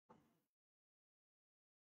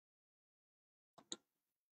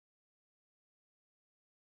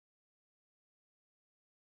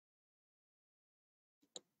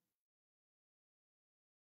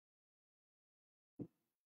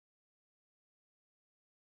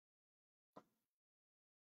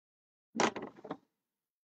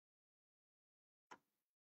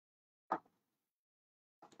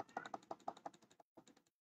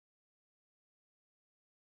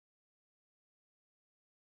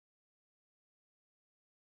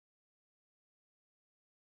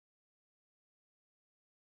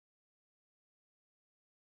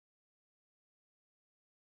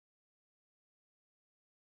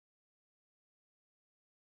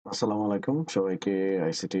আসসালামু আলাইকুম সবাইকে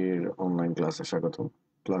আইসিটির অনলাইন ক্লাসে স্বাগতম।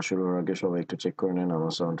 ক্লাস শুরুর আগে সবাই একটু চেক করে নেন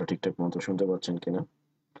আমার সাউন্ডটা ঠিকঠাক মতো শুনতে পাচ্ছেন কিনা।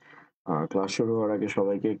 আর ক্লাস শুরু হওয়ার আগে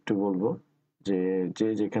সবাইকে একটু বলবো যে যে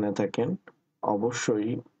যেখানে থাকেন অবশ্যই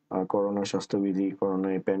করোনা স্বাস্থ্যবিধি, করোনা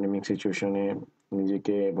এই প্যান্ডেমিক সিচুয়েশনে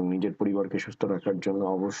নিজেকে এবং নিজের পরিবারকে সুস্থ রাখার জন্য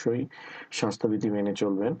অবশ্যই স্বাস্থ্যবিধি মেনে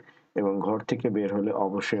চলবেন এবং ঘর থেকে বের হলে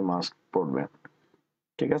অবশ্যই মাস্ক পরবেন।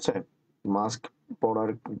 ঠিক আছে? মাস্ক পরার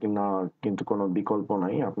না কিন্তু কোনো বিকল্প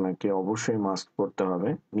নাই। আপনাকে অবশ্যই মাস্ক পরতে হবে।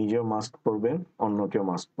 নিজেও মাস্ক পরবেন, অন্যকেও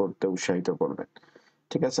মাস্ক পরতে উৎসাহিত করবেন।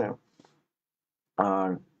 ঠিক আছে? আর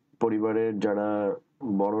পরিবারের যারা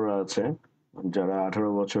বড়রা আছে, যারা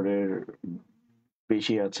 18 বছরের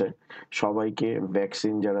বেশি আছে, সবাইকে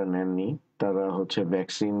ভ্যাকসিন যারা নেননি, তারা হচ্ছে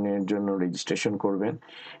ভ্যাকসিনের জন্য রেজিস্ট্রেশন করবেন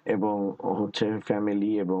এবং হচ্ছে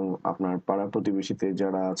ফ্যামিলি এবং আপনার পাড়া প্রতিবেশীতে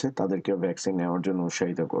যারা আছে তাদেরকেও ভ্যাকসিন নেওয়ার জন্য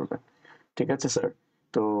উৎসাহিত করবেন। ঠিক আছে স্যার?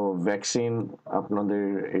 তো ভ্যাকসিন আপনাদের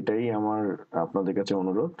এটাই আমার আপনাদের কাছে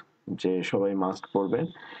অনুরোধ যে সবাই মাস্ক পরবেন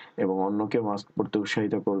এবং অন্যকে মাস্ক পরতে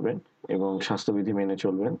উৎসাহিত করবেন এবং স্বাস্থ্যবিধি মেনে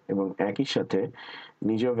চলবেন এবং একই সাথে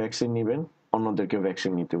নিজেও ভ্যাকসিন নিবেন, অন্যদেরকে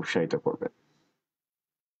ভ্যাকসিন নিতে উৎসাহিত করবেন।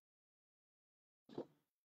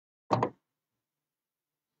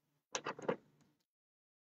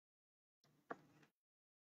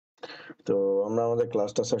 তো আমরা আমাদের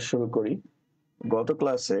ক্লাসটা স্যার শুরু করি। গত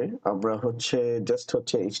ক্লাসে আমরা হচ্ছে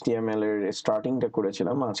HTML এর স্টার্টিংটা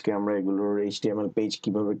করেছিলাম। আজকে আমরা এগুলোর HTML পেজ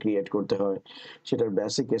কিভাবে ক্রিয়েট করতে হয় সেটার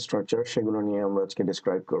বেসিক স্ট্রাকচার সেগুলো নিয়ে আমরা আজকে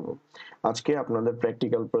ডিসক্রাইব করব। আজকে আপনাদের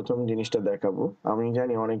প্র্যাকটিক্যাল প্রথম জিনিসটা দেখাবো। আমি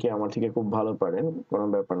জানি অনেকে আমার থেকে খুব ভালো পারেন, কোনো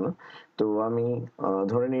ব্যাপার না। তো আমি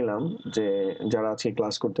ধরে নিলাম যে যারা আজকে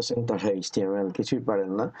ক্লাস করতেছেন তারা HTML কিছুই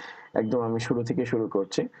পারেন না। একদম আমি শুরু থেকে শুরু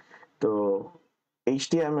করছি। তো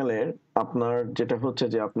HTML এর আপনার যেটা হচ্ছে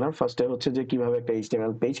যে আপনার ফার্স্টে হচ্ছে যে কিভাবে একটা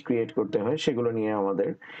HTML পেজ ক্রিয়েট করতে হয় সেগুলো নিয়ে আমাদের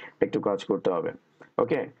একটু কাজ করতে হবে।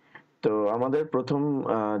 ওকে? তো আমাদের প্রথম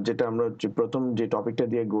যেটা আমরা প্রথম যে টপিকটা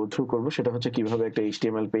দিয়ে গো থ্রু করব সেটা হচ্ছে কিভাবে একটা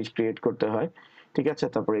HTML পেজ ক্রিয়েট করতে হয়। ঠিক আছে?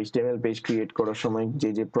 তারপর HTML পেজ ক্রিয়েট করার সময়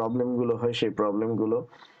যে প্রবলেম গুলো হয় সেই প্রবলেম গুলো।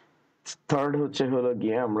 থার্ড হলো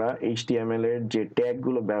গিয়ে আমরা HTML এর যে ট্যাগ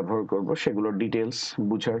গুলো ব্যবহার করব সেগুলোর ডিটেলস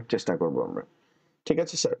বুঝার চেষ্টা করব আমরা। ঠিক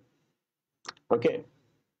আছে স্যার? ওকে?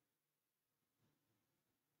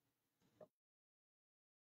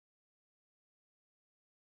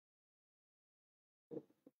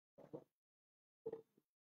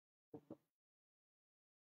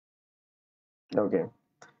 ওকে।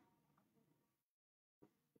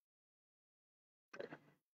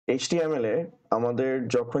 HTML এ আমাদের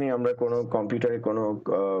যখনই আমরা কোনো কম্পিউটারে কোনো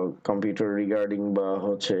কম্পিউটার রিগার্ডিং বা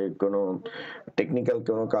হচ্ছে কোনো টেকনিক্যাল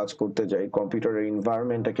কোনো কাজ করতে যাই, কম্পিউটারের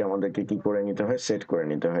এনভায়রনমেন্টটাকে আমাদেরকে কি করে নিতে হয়, সেট করে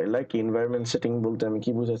নিতে হয়। লাইক এনভায়রনমেন্ট সেটিং বলতে আমি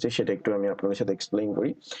কি বুঝাচ্ছি সেটা একটু আমি আপনাদের সাথে এক্সপ্লেইন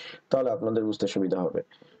করি, তাহলে আপনাদের বুঝতে সুবিধা হবে।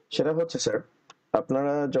 সেটা হচ্ছে স্যার,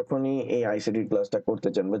 আপনারা যখনই এই আইসিটি ক্লাসটা করতে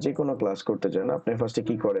চান বা যে কোনো ক্লাস করতে চান, আপনি ফার্স্টে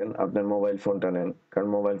কি করেন, আপনার মোবাইল ফোনটা নেন, কারণ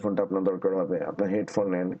মোবাইল ফোনটা আপনার দরকার হবে, আপনার হেডফোন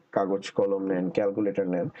নেন, কাগজ কলম নেন, ক্যালকুলেটর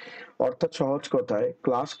নেন। অর্থাৎ সহজ কথায়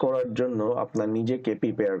ক্লাস করার জন্য আপনার নিজেকে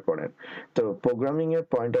প্রিপেয়ার করেন। তো প্রোগ্রামিং এর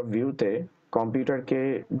পয়েন্ট অফ ভিউতে কম্পিউটারকে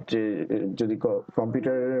যে যদি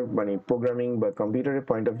কম্পিউটারের মানে প্রোগ্রামিং বা কম্পিউটারের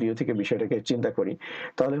পয়েন্ট অফ ভিউ থেকে বিষয়টাকে চিন্তা করি,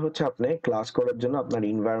 তাহলে হচ্ছে আপনি ক্লাস করার জন্য আপনার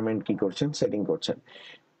এনভায়রনমেন্ট কি করছেন, সেটিং করছেন।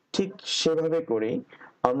 ঠিক সেভাবে করেই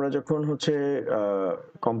আমরা যখন হচ্ছে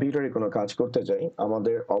কম্পিউটারে কোনো কাজ করতে যাই,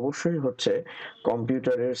 আমাদের অবশ্যই হচ্ছে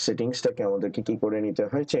কম্পিউটারের সেটিংসটাকে আমাদেরকে কি করে নিতে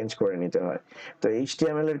হয়, চেঞ্জ করে নিতে হয়। তো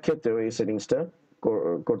এইচটিএমএল এর ক্ষেত্রেও এই সেটিংসটা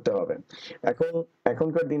করতে হবে। এখন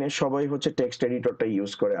এখনকার দিনে সবাই হচ্ছে টেক্সট এডিটরটা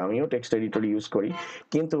ইউজ করে, আমিও টেক্সট এডিটর ইউজ করি,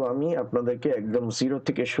 কিন্তু আমি আপনাদেরকে একদম জিরো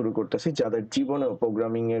থেকে শুরু করতেছি যাদের জীবনেও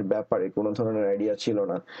প্রোগ্রামিং এর ব্যাপারে কোনো ধরনের আইডিয়া ছিল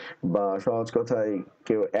না, বা সহজ কথায়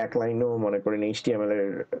কেউ এক লাইনও মনে করেন এইচটিএমএল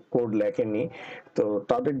এর কোড লেখেননি। তো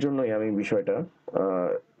তাদের জন্যই আমি বিষয়টা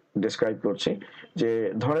ডিসক্রাইব করছি যে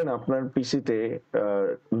ধরেন আপনার পিসিতে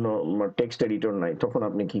টেক্সট এডিটর নাই, তখন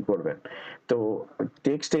আপনি কি করবেন। তো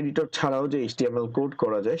টেক্সট এডিটর ছাড়াও যে এইচটিএমএল কোড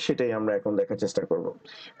করা যায় সেটাই আমরা এখন দেখার চেষ্টা করব।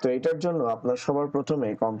 তো এটার জন্য আপনার সবার প্রথমে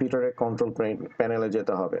কম্পিউটারের কন্ট্রোল প্যানেলে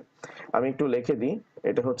যেতে হবে। আমি একটু লিখে দিই।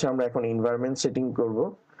 এটা হচ্ছে আমরা এখন এনভায়রনমেন্ট সেটিং করব,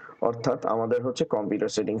 অর্থাৎ আমাদের হচ্ছে কম্পিউটার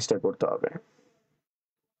সেটিংসটা করতে হবে।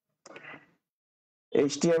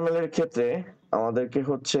 এইচটিএমএল এর ক্ষেত্রে আমাদেরকে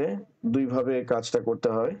হচ্ছে দুই ভাবে কাজটা করতে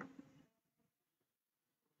হয়।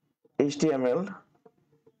 এইচটিএমএল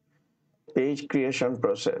পেজ ক্রিয়েশন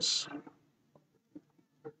প্রসেস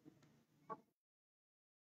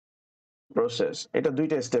এটা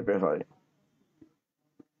দুইটা স্টেপে হয়।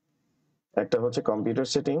 একটা হচ্ছে কম্পিউটার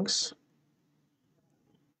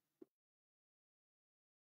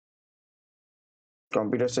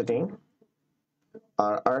সেটিং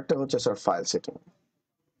আর আরেকটা হচ্ছে sir file setting.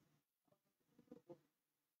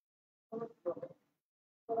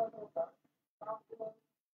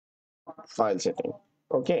 File setting.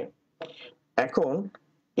 ওকে, এখন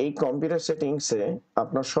এই কম্পিউটার সেটিংসে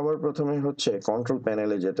আপনার সবার প্রথমে হচ্ছে কন্ট্রোল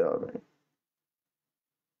প্যানেলে যেতে হবে।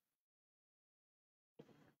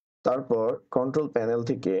 তারপর কন্ট্রোল প্যানেল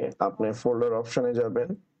থেকে আপনি ফোল্ডার অপশনে যাবেন।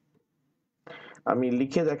 আমি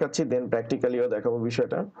লিখে দেখাচ্ছি, দেন প্র্যাকটিক্যালিও দেখাবো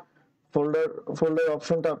বিষয়টা। ফোল্ডার ফোল্ডার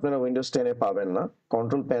অপশনটা আপনারা উইন্ডোজ 10-এ পাবেন না।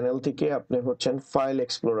 কন্ট্রোল প্যানেল থেকে আপনি হচ্ছেন ফাইল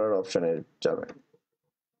এক্সপ্লোরার অপশনে যাবেন।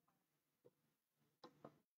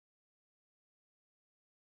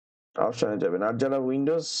 আর যারা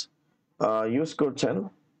উইন্ডোজ ইউজ করছেন,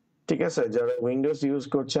 ঠিক আছে, যারা উইন্ডোজ ইউজ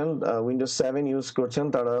করছেন, উইন্ডোজ 7 ইউজ করছেন,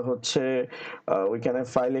 তারা হচ্ছে ওইখানে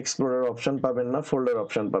ফাইল এক্সপ্লোরার অপশন পাবেন না, ফোল্ডার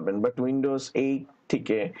অপশন পাবেন। বাট উইন্ডোজ 8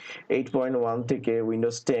 থেকে 8.1 থেকে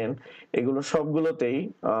উইন্ডোজ 10 এগুলো সবগুলোতেই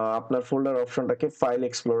আপনার ফোল্ডার অপশনটাকে ফাইল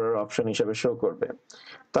এক্সপ্লোরার অপশন হিসেবে শো করবে।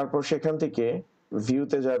 তারপর সেখান থেকে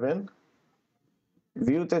ভিউতে যাবেন।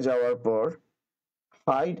 ভিউতে যাওয়ার পর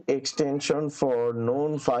hide extension for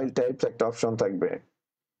known file types একটা অপশন থাকবে।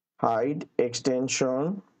 Hide extension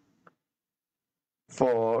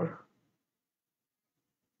for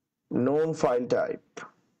known file type,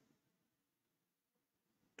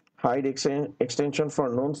 hide extension for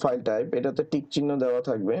known file type, এটাতে টিক চিহ্ন দেওয়া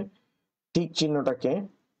থাকবে, টিক চিহ্নটাকে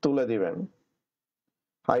তুলে দিবেন।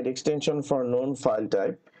 hide extension for known file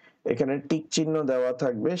type, এখানে টিক চিহ্ন দেওয়া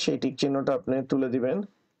থাকবে, সেই টিক চিহ্নটা আপনি তুলে দিবেন।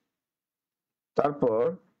 তারপর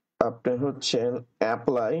আপনি হচ্ছেন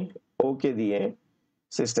অ্যাপ্লাই ওকে দিয়ে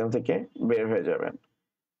সিস্টেম থেকে বের হয়ে যাবেন।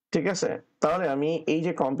 ঠিক আছে, তাহলে আমি এই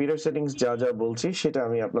যে কম্পিউটার সেটিংস যা যা বলছি সেটা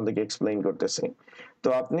আমি আপনাদেরকে এক্সপ্লেইন করতেছি। তো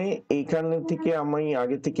আপনি এইখান থেকে, আমি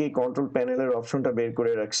আগে থেকে কন্ট্রোল প্যানেলের অপশনটা বের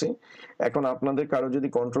করে রাখছি। এখন আপনাদের কারো যদি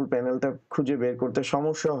কন্ট্রোল প্যানেলটা খুঁজে বের করতে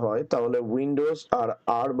সমস্যা হয়, তাহলে উইন্ডোজ আর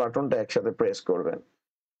আর বাটনটা একসাথে প্রেস করবেন।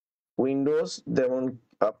 উইন্ডোজ যেমন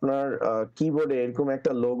আপনার কিবোর্ডে এরকম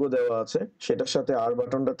একটা লোগো দেওয়া আছে, সেটার সাথে আর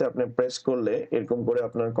বাটনটাতে আপনি প্রেস করলে এরকম করে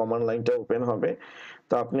আপনার কমান্ড লাইনটা ওপেন হবে।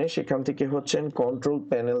 তো আপনি সেখান থেকে হচ্ছেন কন্ট্রোল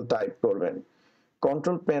প্যানেল টাইপ করবেন।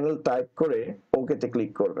 কন্ট্রোল প্যানেল টাইপ করে ওকেতে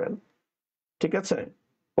ক্লিক করবেন। ঠিক আছে,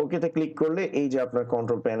 ওকেতে ক্লিক করলে এই যে আপনার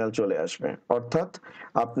কন্ট্রোল প্যানেল চলে আসবে, অর্থাৎ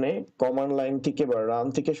আপনি কমান্ড লাইন থেকে বা রান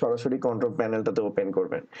থেকে সরাসরি কন্ট্রোল প্যানেলটাতে ওপেন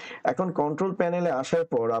করবেন। এখন কন্ট্রোল প্যানেলে আসার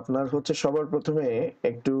পর আপনার হচ্ছে সবার প্রথমে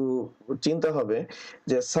একটু চিন্তা হবে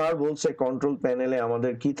যে স্যার বলছে কন্ট্রোল প্যানেলে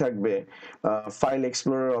আমাদের কি থাকবে, ফাইল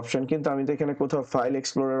এক্সপ্লোরার অপশন, কিন্তু আমি তো এখানে কোথাও ফাইল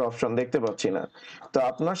এক্সপ্লোরার অপশন দেখতে পাচ্ছি না। তো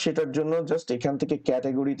আপনার সেটার জন্য জাস্ট এখান থেকে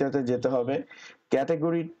ক্যাটাগরিতে যেতে হবে।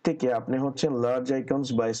 ক্যাটাগরি থেকে আপনি হচ্ছেন লার্জ আইকনস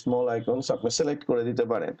বা স্মল আইকনস আপনি সিলেক্ট করে দিতে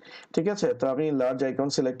পারেন। ঠিক আছে, তো আমি লার্জ আইকন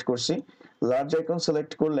সিলেক্ট করছি। লার্জ আইকন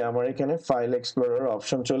সিলেক্ট করলে আমার এখানে ফাইল এক্সপ্লোরার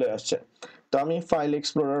অপশন চলে আসছে। তো আমি ফাইল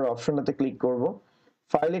এক্সপ্লোরার অপশনটাতে ক্লিক করব।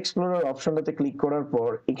 ফাইল এক্সপ্লোরার অপশনটাতে ক্লিক করার পর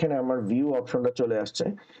এখানে আমার ভিউ অপশনটা চলে আসছে।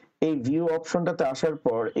 এই ভিউ অপশনটাতে আসার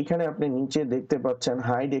পর এখানে আপনি নিচে দেখতে পাচ্ছেন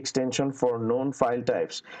hide extension for known file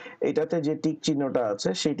types, এটাতে যে টিক চিহ্নটা আছে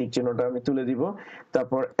সেই টিক চিহ্নটা আমি তুলে দিব।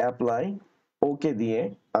 তারপর অ্যাপ্লাই ওকে দিয়ে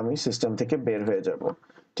আমি সিস্টেম থেকে বের হয়ে যাব।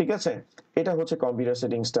 ঠিক আছে, এটা হচ্ছে কম্পিউটার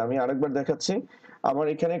সেটিংসটা। আমি আরেকবার দেখাচ্ছি। আমার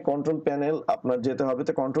এখানে কন্ট্রোল প্যানেল আপনার যেতে হবে।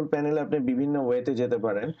 তো কন্ট্রোল প্যানেলে আপনি বিভিন্ন ওয়েতে যেতে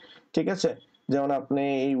পারেন। ঠিক আছে, যেমন আপনি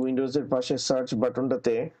এই উইন্ডোজের পাশে সার্চ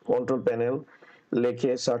বাটনটাতে কন্ট্রোল প্যানেল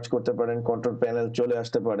লিখে সার্চ করতে পারেন, কন্ট্রোল প্যানেল চলে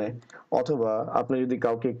আসতে পারে। অথবা আপনি যদি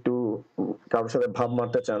কাউকে একটু কারোর সাথে ভাব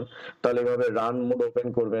মারতে চান, তাহলে এভাবে রান মোড ওপেন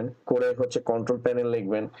করবেন, করে হচ্ছে কন্ট্রোল প্যানেল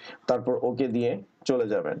লিখবেন, তারপর ওকে দিয়ে চলে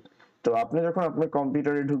যাবেন। তো আপনি যখন আপনার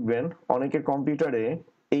কম্পিউটারে ঢুকবেন, অনেকের কম্পিউটারে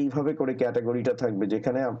এইভাবে করে ক্যাটাগরিটা থাকবে,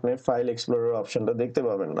 যেখানে আপনি ফাইল এক্সপ্লোরার অপশনটা দেখতে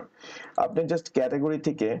পাবেন না। আপনি জাস্ট ক্যাটাগরি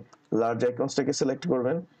থেকে লার্জ আইকনসটাকে সিলেক্ট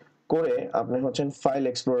করবেন, করে আপনি হচ্ছেন ফাইল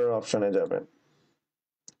এক্সপ্লোরার অপশনে যাবেন।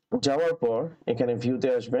 যাওয়ার পর এখানে ভিউতে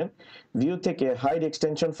আসবেন। ভিউ থেকে hide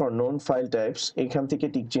extension for known file types, এখান থেকে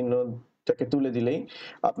টিক চিহ্নটাকে তুলে দিলেই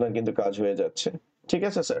আপনার কিন্তু কাজ হয়ে যাচ্ছে। ঠিক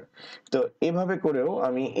আছে স্যার, তো এভাবে করেও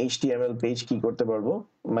আমি এইচটিএমএল পেজ কি করতে পারবো,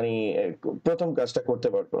 মানে প্রথম কাজটা করতে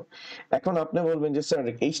পারবো। এখন আপনি বলবেন যে স্যার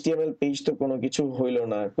এইচটিএমএল পেজ তো কোনো কিছু হইলো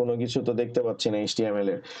না, কোনো কিছু তো দেখতে পাচ্ছি না এইচটিএমএল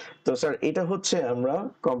এর। তো স্যার এটা হচ্ছে আমরা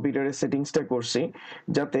কম্পিউটারের সেটিংসটা করছি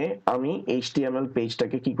যাতে আমি এইচটিএমএল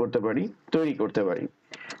পেজটাকে কি করতে পারি, তৈরি করতে পারি।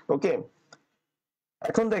 ওকে,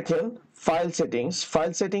 এখন দেখেন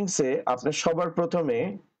ফাইল সেটিংসে আপনি সবার প্রথমে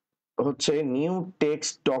হচ্ছে new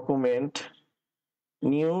text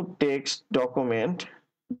document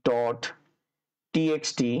dot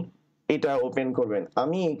TXT এটা ওপেন করবেন।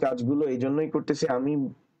 আমি এই কাজগুলো এই জন্যই করতেছি, আমি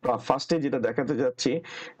ফার্স্টে যেটা দেখাতে যাচ্ছি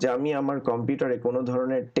যে আমি আমার কম্পিউটারে কোনো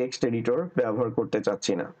ধরনের টেক্সট এডিটর ব্যবহার করতে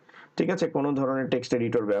চাচ্ছি না। ঠিক আছে, কোনো ধরনের টেক্সট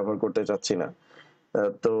এডিটর ব্যবহার করতে চাচ্ছি না।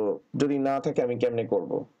 তো যদি না থাকে আমি কেমনে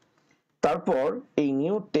করব। তারপর এই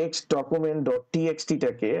new text document dot TXT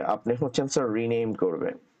টাকে আপনি হচ্ছেন স্যার রিনেম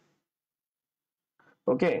করবেন।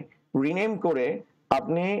 ওকে, রিনেম করে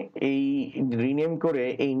আপনি এই রিনেম করে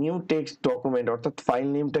এই নিউ টেক্সট ডকুমেন্ট অর্থাৎ ফাইল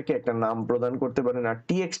নেমটাকে একটা নাম প্রদান করতে পারেন, আর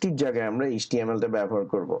টিএক্সটির জায়গায় আমরা এইচটিএমএল টা ব্যবহার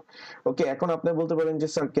করব। ওকে, এখন আপনি বলতে পারেন যে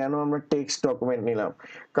স্যার কেন আমরা টেক্সট ডকুমেন্ট নিলাম?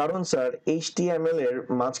 কারণ স্যার এইচটিএমএল এর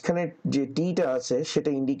মাঝখানে যে টিটা আছে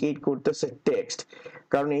সেটা ইন্ডিকেট করতেছে টেক্সট।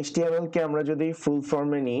 কারণ এইচটিএমএল কে আমরা যদি ফুল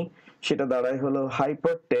ফর্মে নিই সেটা দাঁড়ায় হলো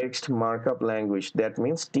hyper text markup language, that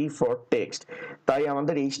means T for text. তাই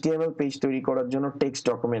আমাদের এইচটিএমএল পেজ তৈরি করার জন্য টেক্সট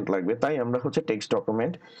ডকুমেন্ট লাগবে, তাই আমরা হচ্ছে টেক্সট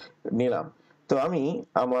ডকুমেন্ট নিলাম। তো আমি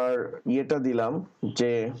আমার ইয়েটা দিলাম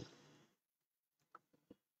যে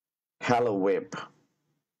হ্যালো ওয়েব,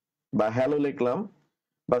 বা হ্যালো লিখলাম,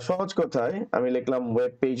 বা সহজ কথায় আমি লিখলাম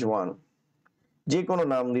ওয়েব পেজ 1, যে কোনো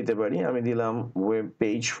নাম দিতে পারি, আমি দিলাম ওয়েব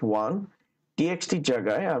পেজ 1। টিএক্সটির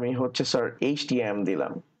জায়গায় আমি হচ্ছে স্যার এইচটিএম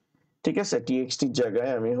দিলাম। ঠিক আছে, টিএক্সটির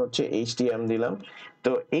জায়গায় আমি হচ্ছে এইচটিএম দিলাম।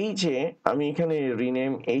 তো এই যে আমি এখানে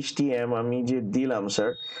রিনেম এইচটিএম আমি যে দিলাম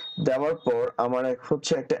স্যার, দেওয়ার পর আমার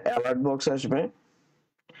হচ্ছে একটা অ্যালার্ট বক্স আসবে।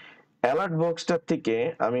 অ্যালার্ট বক্সটার থেকে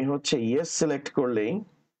আমি হচ্ছে ইয়েস সিলেক্ট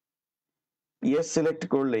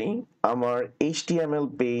করলেই আমার এইচটিএমএল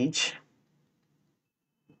পেজ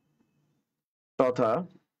তথা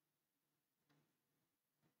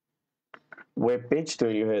ওয়েব পেজ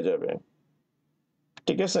তৈরি হয়ে যাবে।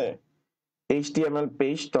 ঠিক আছে, এইচটিএমএল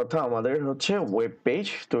পেজ তথা আমাদের হচ্ছে ওয়েব পেজ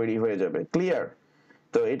তৈরি হয়ে যাবে। ক্লিয়ার?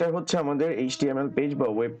 তো এটা হচ্ছে আমাদের এইচটিএমএল পেজ বা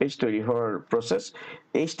ওয়েব পেজ তৈরি হওয়ার প্রসেস।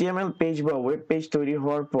 এইচটিএমএল পেজ বা ওয়েব পেজ তৈরি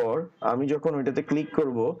হওয়ার পর আমি যখন ওইটাতে ক্লিক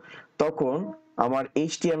করব তখন আমার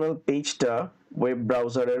এইচটিএমএল পেজটা ওয়েব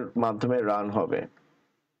ব্রাউজারের মাধ্যমে রান হবে,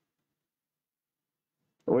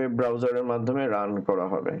 ওয়েব ব্রাউজারের মাধ্যমে রান করা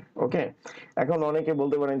হবে। ওকে, এখন অনেকে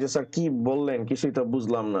বলতে পারেন যে স্যার কি বললেন, কিছুই তো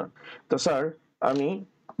বুঝলাম না। তো স্যার আমি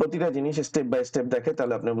প্রতিটা জিনিস স্টেপ বাই স্টেপ দেখে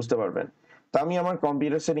তাহলে আপনি বুঝতে পারবেন। তো আমি আমার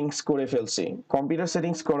কম্পিউটার সেটিংস করে ফেলছি। কম্পিউটার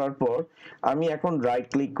সেটিংস করার পর আমি এখন রাইট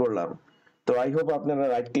ক্লিক করলাম। তো আই হোপ আপনারা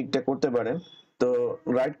রাইট ক্লিকটা করতে পারেন। তো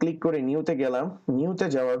রাইট ক্লিক করে নিউতে গেলাম। নিউতে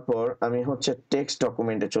যাওয়ার পর আমি হচ্ছে টেক্সট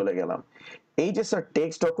ডকুমেন্টে চলে গেলাম। এই যে স্যার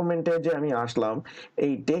টেক্সট ডকুমেন্টে যে আমি আসলাম,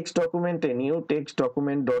 এই টেক্সট ডকুমেন্টে new text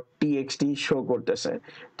document dot TXT show করতেছে।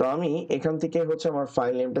 তো আমি এখান থেকে হচ্ছে আমার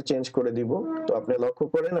ফাইল নেমটা চেঞ্জ করে দিব। তো আপনি লক্ষ্য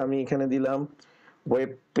করেন আমি এখানে দিলাম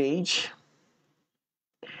ওয়েব পেজ,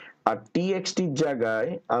 আর টিএক্সটির জায়গায়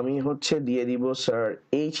আমি হচ্ছে দিয়ে দিব স্যার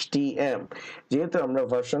এইচটিএম। যেহেতু আমরা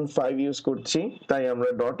ভার্সন 5 ইউজ করছি তাই আমরা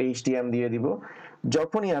ডট এইচটিএম দিয়ে দিব।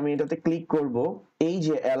 যখনই আমি এটাতে ক্লিক করব এই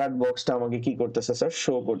যে অ্যালার্ট বক্সটা আমাকে কি করতেছে স্যার,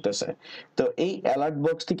 শো করতেছে। তো এই অ্যালার্ট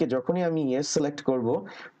বক্স থেকে যখনই আমি ইয়েস সিলেক্ট করব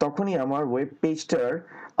তখনই আমার ওয়েব পেজটার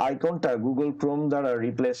আইকনটা গুগল ক্রোম দ্বারা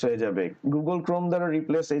রিপ্লেস হয়ে যাবে। গুগল ক্রোম দ্বারা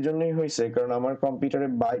রিপ্লেস এই জন্যই হয়েছে কারণ আমার কম্পিউটারে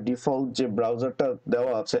বাই ডিফল্ট যে ব্রাউজারটা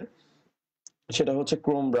দেওয়া আছে সেটা হচ্ছে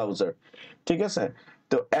ক্রোম ব্রাউজার। ঠিক আছে,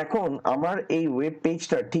 তো এখন আমার এই ওয়েব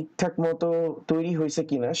পেজটা ঠিকঠাক মতো তৈরি হয়েছে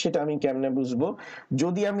কিনা সেটা আমি কেমনে বুঝবো?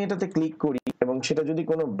 যদি আমি এটাতে ক্লিক করি এবং সেটা যদি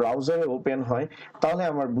কোনো ব্রাউজারে ওপেন হয় তাহলে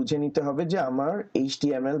আমার বুঝে নিতে হবে যে আমার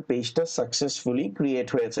এইচটিএমএল পেজটা সাকসেসফুলি ক্রিয়েট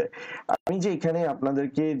হয়েছে। আমি যে এখানে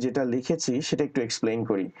আপনাদেরকে যেটা লিখেছি সেটা একটু এক্সপ্লেইন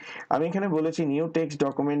করি। আমি এখানে বলেছি new text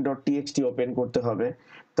document dot TXT open করতে হবে।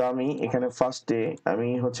 তো আমি এখানে ফার্স্টে আমি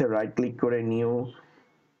হচ্ছে রাইট ক্লিক করে new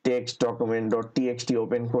text document dot TXT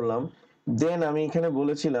open করলাম। দেন আমি এখানে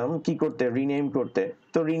বলেছিলাম কি করতে, রিনেম করতে।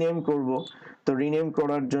 তো রিনেম করব। তো রিনেম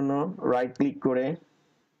করার জন্য রাইট ক্লিক করে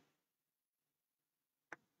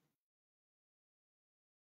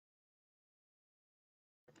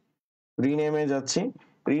রিনেমে যাচ্ছি।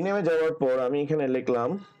 রিনেমে যাওয়ার পর আমি এখানে লিখলাম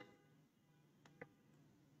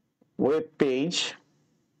ওয়েব পেজ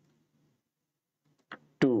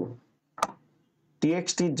 2,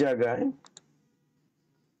 টিএক্সটির জায়গায়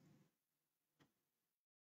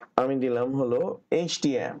আমি দিলাম হলো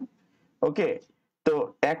এইচটিএম। ওকে, তো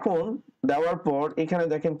এখন দেওয়ার পর এখানে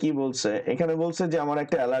দেখেন কি বলছে, এখানে বলছে যে আমার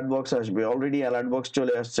একটা অ্যালার্ট বক্স আসবে, অলরেডি অ্যালার্ট বক্স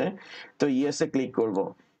চলে আসছে। তো ইয়েসে ক্লিক করব।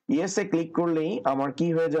 ইয়েসে ক্লিক করলেই আমার কি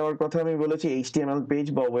হয়ে যাওয়ার কথা আমি বলেছি এইচটিএমএল পেজ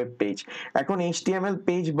বা ওয়েব পেজ। এখন এইচটিএমএল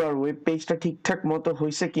পেজ বা ওয়েব পেজটা ঠিকঠাক মতো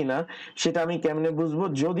হয়েছে কিনা সেটা আমি কেমনে বুঝবো?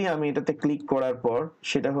 যদি আমি এটাতে ক্লিক করার পর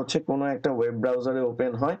সেটা হচ্ছে কোনো একটা ওয়েব ব্রাউজারে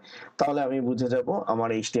ওপেন হয় তাহলে আমি বুঝে যাব আমার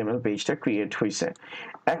এইচটিএমএল পেজটা ক্রিয়েট হয়েছে।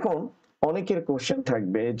 এখন অনেকের কোশ্চেন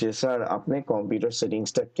থাকবে যে স্যার আপনি কম্পিউটার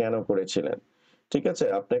সেটিংসটা কেন করেছিলেন? ঠিক আছে,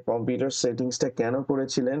 আপনি কম্পিউটার সেটিংসটা কেন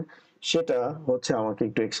করেছিলেন সেটা হচ্ছে আমাকে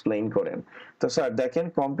একটু এক্সপ্লেইন করেন। তো স্যার দেখেন,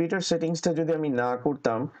 কম্পিউটার সেটিংসটা যদি আমি না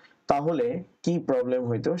করতাম তাহলে কি প্রবলেম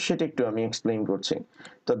হইতো সেটা একটু আমি এক্সপ্লেইন করছি।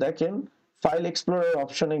 তো দেখেন, ফাইল এক্সপ্লোরার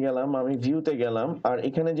অপশনে গেলাম, আমি ভিউতে গেলাম, আর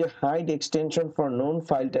এখানে যে hide extension for known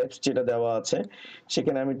file types যেটা দেওয়া আছে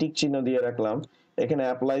সেখানে আমি টিক চিহ্ন দিয়ে রাখলাম, এখানে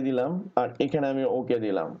অ্যাপ্লাই দিলাম, আর এখানে আমি ওকে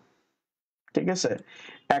দিলাম। ঠিক আছে,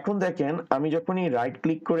 এখন দেখেন আমি যখনই রাইট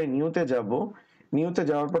ক্লিক করে নিউতে যাব নিউতে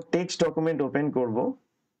যাওয়ার পর টেক্সট ডকুমেন্ট ওপেন করব।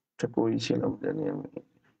 এটা কই ছিলাম জানি আমি,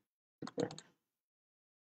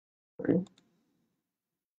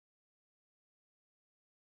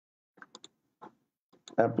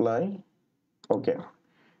 অ্যাপ্লাই, ওকে।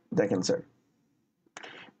 দেখেন স্যার,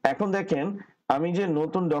 এখন দেখেন আমি যে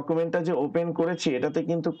নতুন ডকুমেন্টটা যে ওপেন করেছি এটাতে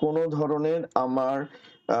কিন্তু কোনো ধরনের আমার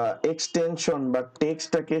এক্সটেনশন বা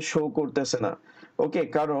টেক্সটটাকে শো করতেছে না। ওকে,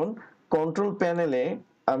 কারণ কন্ট্রোল প্যানেলে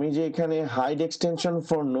আমি যে এখানে hide extension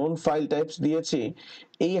for known file types দিয়েছি,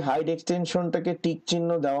 এই হাইড এক্সটেনশনটাকে টিক চিহ্ন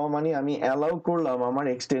দেওয়া মানে আমি অ্যালাউ করলাম আমার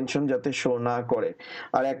এক্সটেনশন যাতে শো না করে।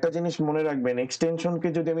 আর একটা জিনিস মনে রাখবেন, এক্সটেনশনকে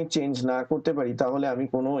যদি আমি চেঞ্জ না করতে পারি তাহলে আমি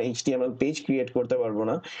কোনো এইচটিএমএল পেজ ক্রিয়েট করতে পারবো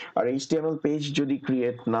না। আর এইচটিএমএল পেজ যদি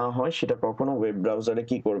ক্রিয়েট না হয় সেটা কখনো ওয়েব ব্রাউজারে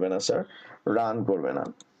কি করবে না স্যার, রান করবে না।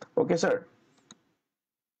 ওকে স্যার,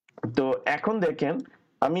 তো এখন দেখেন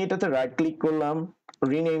আমি এটাতে রাইট ক্লিক করলাম,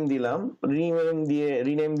 রিনেম দিলাম,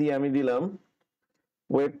 রিনেম দিয়ে আমি দিলাম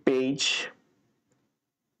ওয়েব পেজ,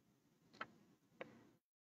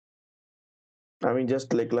 আমি জাস্ট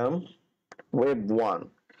লিখলাম ওয়েব 1।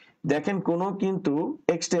 দেখেন কোনো কিন্তু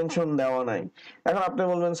এক্সটেনশন দেওয়া নাই। এখন আপনি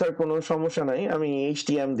বলবেন স্যার কোনো সমস্যা নাই, আমি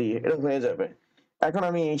এইচটিএম দিয়ে এটা হয়ে যাবে। এখন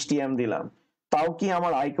আমি এইচটিএম দিলাম, তাও কি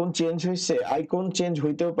আমার আইকন চেঞ্জ হয়েছে? আইকন চেঞ্জ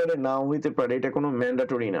হইতেও পারে, নাও হইতে পারে, এটা কোনো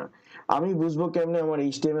ম্যান্ডেটরি না। আমি বুঝবো কেমনে আমার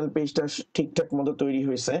এইচটিএমএল পেজটা ঠিকঠাক মতো তৈরি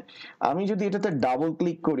হয়েছে? আমি যদি এটাতে ডাবল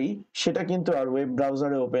ক্লিক করি সেটা কিন্তু আর ওয়েব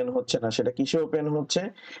ব্রাউজারে ওপেন হচ্ছে না, সেটা কিসে ওপেন হচ্ছে?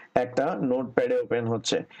 একটা নোটপ্যাডে ওপেন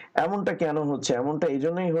হচ্ছে। এমনটা কেন হচ্ছে? এমনটা এই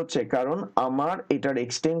জন্যই হচ্ছে কারণ আমার এটার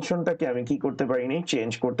এক্সটেনশনটাকে আমি কি করতে পারিনি,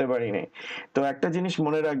 চেঞ্জ করতে পারিনি। তো একটা জিনিস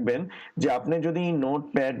মনে রাখবেন যে আপনি যদি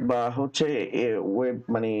নোটপ্যাড বা হচ্ছে ওয়েব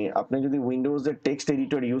মানে আপনি যদি উইন্ডোজের টেক্সট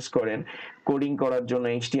এডিটর ইউজ করেন কোডিং করার জন্য,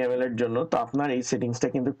 এইচটিএমএল এর জন্য, তো আপনার এই সেটিংসটা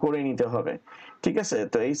কিন্তু করে নিতে হবে। ঠিক আছে,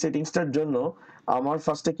 তো এই সেটিংসটার জন্য আমার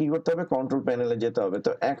ফার্স্টে কি করতে হবে, কন্ট্রোল প্যানেলে যেতে হবে।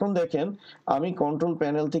 তো এখন দেখেন আমি কন্ট্রোল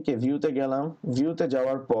প্যানেল থেকে ভিউতে গেলাম, ভিউতে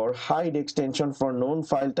যাওয়ার পর hide extension for known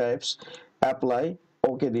file types, apply,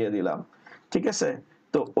 ওকে দিয়ে দিলাম। ঠিক আছে,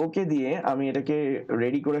 তো ওকে দিয়ে আমি এটাকে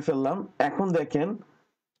রেডি করে ফেললাম। এখন দেখেন,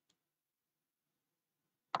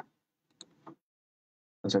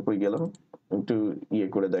 আচ্ছা কই গেল, একটু ইয়ে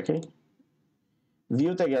করে দেখাই।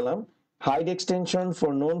 ভিউতে গেলাম, hide extension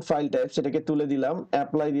for known file types এটাকে তুলে দিলাম,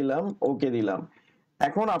 অ্যাপ্লাই দিলাম, ওকে দিলাম।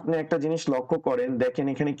 এখন আপনি একটা জিনিস লক্ষ্য করেন, দেখেন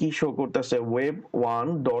এখানে কি শো করতেছে,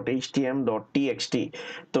 web1.htm.txt।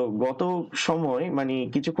 তো গত সময় মানে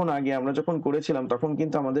কিছুক্ষণ আগে আমরা যখন করেছিলাম তখন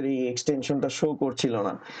কিন্তু আমাদের এই এক্সটেনশনটা শো করছিল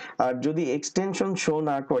না। আর যদি এক্সটেনশন শো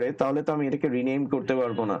না করে তাহলে তো আমি এটাকে রিনেম করতে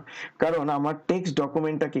পারবো না, কারণ আমার টেক্সট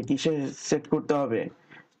ডকুমেন্টটাকে কিসে সেট করতে হবে,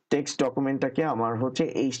 টেক্সট ডকুমেন্টটাকে আমার হচ্ছে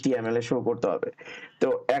এইচটিএমএল এ শো করতে হবে। তো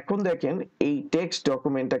এখন দেখেন এই টেক্সট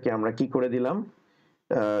ডকুমেন্টটাকে আমরা কি করে দিলাম,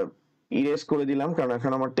 ইরেজ করে দিলাম, কারণ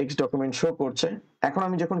এখন আমার টেক্সট ডকুমেন্ট শো করছে। এখন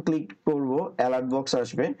আমি যখন ক্লিক করব অ্যালার্ট বক্স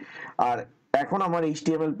আসবে, আর এখন আমার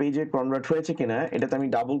এইচটিএমএল পেজে কনভার্ট হয়েছে কিনা এটাতে আমি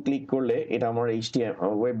ডাবল ক্লিক করলে এটা আমার এইচটিএম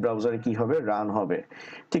ওয়েব ব্রাউজারে কি হবে, রান হবে।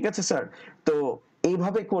 ঠিক আছে স্যার, তো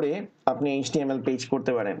এইভাবে করে আপনি এইচটিএমএল পেজ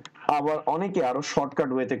করতে পারেন। আবার অনেকে আরো শর্টকাট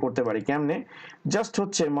ওয়েতে করতে পারে, কেমনে? জাস্ট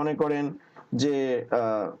হচ্ছে মনে করেন যে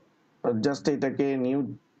জাস্ট এটাকে নিউ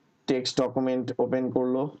টেক্সট ডকুমেন্ট ওপেন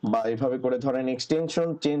করলো, বা এভাবে করে ধরেন এক্সটেনশন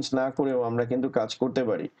চেঞ্জ না করেও আমরা কিন্তু কাজ করতে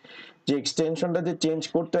পারি। যে এক্সটেনশনটা যে চেঞ্জ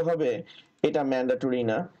করতে হবে এটা ম্যান্ডেটরি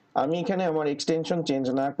না। আমি এখানে আমার এক্সটেনশন চেঞ্জ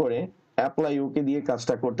না করে অ্যাপ্লাই ওকে দিয়ে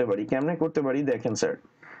কাজটা করতে পারি। কেমনে করতে পারি দেখেন স্যার,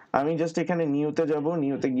 আমি জাস্ট এখানে নিউতে যাব,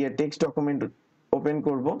 নিউতে গিয়ে টেক্সট ডকুমেন্ট ওপেন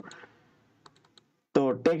করব। তো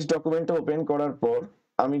টেক্সট ডকুমেন্টটা ওপেন করার পর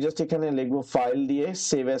আমি জাস্ট এখানে লিখবো ফাইল দিয়ে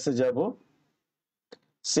সেভ অ্যাসে যাব।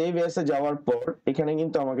 সেভ অ্যাসে যাওয়ার পর এখানে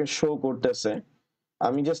কিন্তু আমাকে শো করতেছে,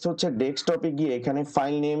 আমি জাস্ট হচ্ছে ডেস্কটপে গিয়ে এখানে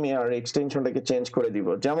ফাইল নেম আর এক্সটেনশনটাকে চেঞ্জ করে দিব।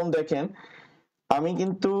 যেমন দেখেন আমি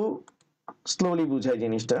কিন্তু স্লোলি বুঝাই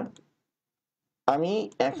জিনিসটা, আমি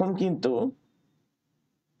এখন কিন্তু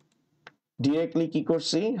ডিরেক্টলি কি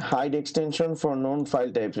করছি, hide extension for known file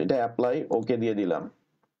types এটা অ্যাপ্লাই ওকে দিয়ে দিলাম।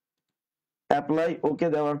 অ্যাপ্লাই ওকে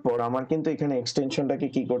দেওয়ার পর আমার কিন্তু এখানে এক্সটেনশনটাকে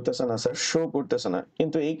কি করতেছে না স্যার, শো করতেছে না।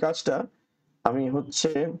 কিন্তু এই কাজটা আমি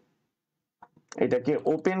হচ্ছে এটাকে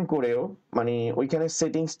ওপেন করেও মানে ওইখানে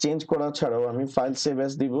সেটিংস চেঞ্জ করা ছাড়াও আমি ফাইল সেভ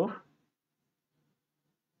অ্যাজ দিব।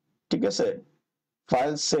 ঠিক আছে,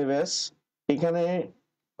 ফাইল সেভ অ্যাজ, এখানে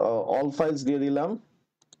অল ফাইলস দিয়ে দিলাম।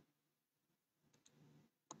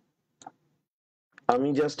 আমি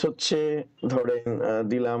জাস্ট হচ্ছে ধরেন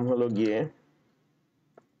দিলাম হলো গিয়ে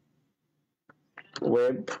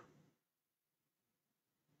ওয়েব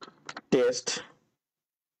টেস্ট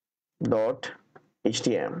ডট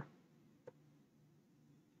এইচটিএম।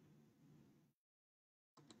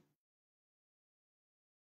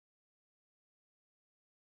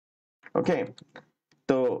 ওকে,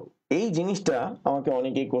 তো এই জিনিসটা আমাকে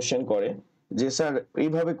অনেকেই কোশ্চেন করে যে স্যার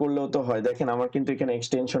এইভাবে করলেও তো হয়, দেখেন আমার কিন্তু এখানে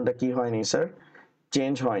এক্সটেনশনটা কি হয়নি স্যার,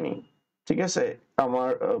 চেঞ্জ হয়নি, ঠিক আছে, আমার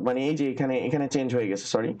মানে এই যে এখানে এখানে চেঞ্জ হয়ে গেছে,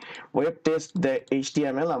 সরি, ওয়েব টেস্ট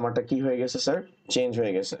এইচটিএমএল আমারটা কি হয়ে গেছে স্যার, চেঞ্জ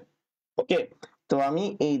হয়ে গেছে। ওকে, তো আমি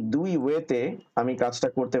এই দুই ওয়েতে আমি কাজটা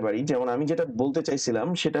করতে পারি। যেমন আমি যেটা বলতে চাইছিলাম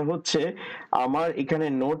সেটা হচ্ছে আমার এখানে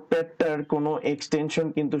নোটপ্যাডটার কোনো এক্সটেনশন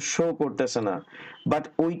কিন্তু শো করতেছে না, বাট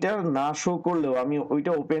ওইটা না শো করলেও আমি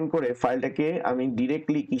ওইটা ওপেন করে ফাইলটাকে আমি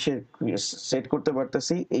ডিরেক্টলি কিসে সেট করতে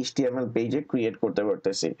পারতেছি, এইচটিএমএল পেজে ক্রিয়েট করতে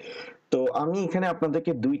পারতেছি। তো আমি এখানে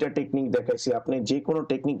আপনাদেরকে দুইটা টেকনিক দেখাইছি, আপনি যে কোনো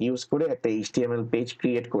টেকনিক ইউজ করে একটা এইচটিএমএল পেজ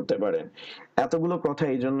ক্রিয়েট করতে পারেন। এতগুলো কথা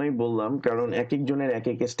এই জন্যই বললাম কারণ এক একজনের এক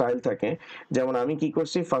এক স্টাইল থাকে। যেমন আমি কি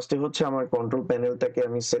করছি, ফার্স্টে হচ্ছে আমার কন্ট্রোল প্যানেলটাকে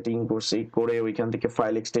আমি সেটিং করছি, করে ওইখান থেকে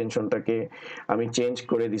ফাইল এক্সটেনশনটাকে আমি চেঞ্জ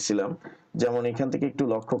করে দিছিলাম। যেমন এখান থেকে একটু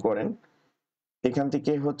লক্ষ্য করেন, এখান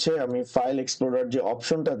থেকে হচ্ছে আমি ফাইল এক্সপ্লোরার যে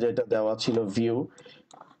অপশনটা যেটা দেওয়া ছিল ভিউ,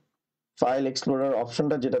 ফাইল এক্সপ্লোরার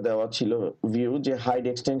অপশনটা যেটা দেওয়া ছিল ভিউ, যে hide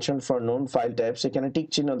extension for known file types, এখানে টিক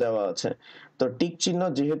চিহ্ন দেওয়া আছে। তো টিক চিহ্ন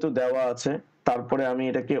যেহেতু দেওয়া আছে, তারপরে আমি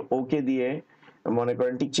এটাকে ওকে দিয়ে, মনে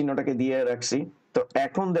করেন টিক চিহ্নটাকে দিয়ে রাখছি। তো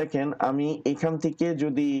এখন দেখেন আমি এখান থেকে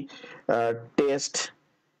যদি টেস্ট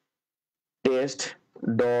টেস্ট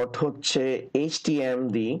ডট হচ্ছে এইচটিএম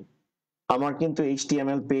দিই, আমার কিন্তু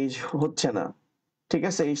এইচটিএমএল পেজ হচ্ছে না, ঠিক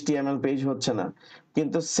আছে, এইচটিএমএল পেজ হচ্ছে না।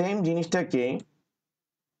 কিন্তু সেম জিনিসটাকে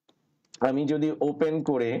আমি যদি ওপেন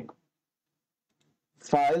করে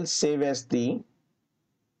ফাইল সেভ অ্যাজ দিই,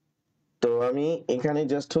 তো আমি এখানে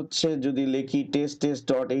জাস্ট হচ্ছে যদি লিখি টেস্ট টেস্ট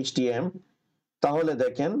ডট এইচটিএম, তাহলে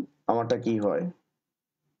দেখেন আমারটা কি হয়।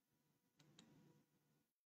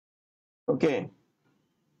 ওকে,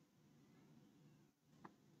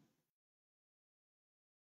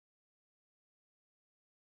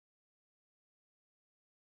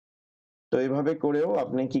 তো এইভাবে করেও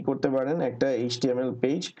আপনি কি করতে পারেন, একটা এইচটিএমএল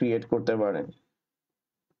পেজ ক্রিয়েট করতে পারেন।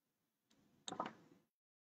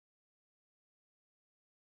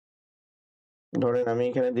 ধরেন আমি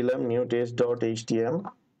এখানে দিলাম নিউ টেস্ট ডট এইচটিএম,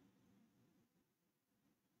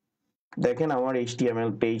 দেখেন আমার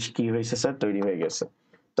এইচটিএমএল পেজ কি হয়েছে স্যার, তৈরি হয়ে গেছে।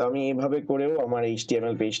 তো আমি এইভাবে করেও আমার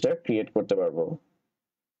এইচটিএমএল পেজটা ক্রিয়েট করতে পারবো।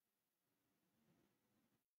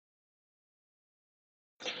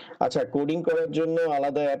 আচ্ছা, কোডিং করার জন্য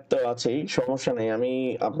আলাদা অ্যাপ তো আছেই, সমস্যা নেই, আমি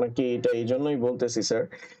আপনাকে এটা এই জন্যই বলতেছি স্যার।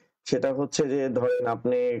 সেটা হচ্ছে যে ধরেন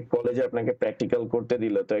আপনি কলেজে আপনাকে প্র্যাকটিক্যাল করতে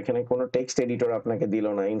দিল, তো এখানে কোনো টেক্সট এডিটর আপনাকে দিল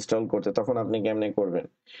না ইনস্টল করতে, তখন আপনি কেমনে করবেন?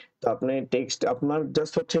 তো আপনি টেক্সট আপনার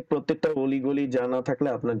জাস্ট হচ্ছে প্রত্যেকটা অলিগলি জানা থাকলে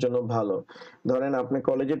আপনার জন্য ভালো। ধরেন আপনি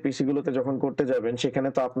কলেজের পিসি গুলোতে যখন করতে যাবেন সেখানে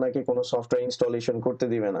তো আপনাকে কোনো সফটওয়্যার ইনস্টলেশন করতে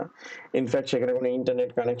দিবে না, ইনফ্যাক্ট সেখানে কোনো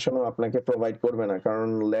ইন্টারনেট কানেকশনও আপনাকে প্রোভাইড করবে না, কারণ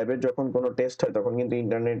ল্যাবে যখন কোনো টেস্ট হয় তখন কিন্তু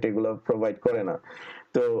ইন্টারনেট এগুলো প্রোভাইড করে না।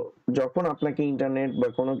 তো যখন আপনাকে ইন্টারনেট বা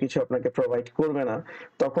কোনো কিছু আপনাকে প্রোভাইড করবে না,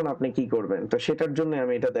 তখন আপনি কি করবেন? তো সেটার জন্য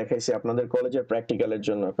আমি এটা দেখাইছি আপনাদের কলেজের প্র্যাকটিক্যালের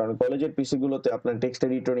জন্য, কারণ কলেজের পিসি গুলোতে আপনার টেক্সট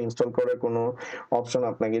এডিটর ইনস্টল করার কোনো অপশন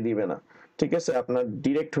আপনাকে দিবে না, ঠিক আছে, আপনার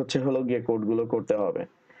ডিরেক্ট হচ্ছে হলো গিয়ে কোডগুলো করতে হবে।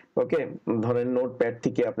 ওকে, ধরেন নোটপ্যাড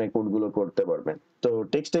থেকে আপনি কোডগুলো করতে পারবেন। তো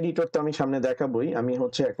টেক্সট এডিটর তো আমি সামনে দেখাবোই, আমি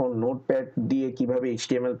হচ্ছে এখন নোটপ্যাড দিয়ে কিভাবে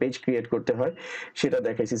এইচটিএমএল পেজ ক্রিয়েট করতে হয় সেটা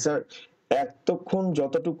দেখাইছি স্যার। এতক্ষণ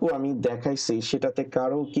যতটুকু আমি দেখাইছি সেটাতে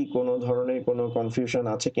কারো কি কোনো ধরনের কোনো কনফিউশন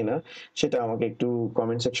আছে কিনা সেটা আমাকে একটু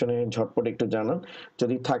কমেন্ট সেকশনে ঝটপট একটু জানান।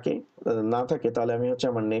 যদি থাকে, না থাকে, তাহলে আমি হচ্ছে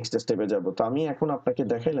আমার নেক্সট স্টেপে যাব। তো আমি এখন আপনাকে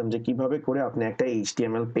দেখাইলাম যে কিভাবে করে আপনি একটা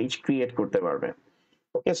এইচটিএমএল পেজ ক্রিয়েট করতে পারবেন।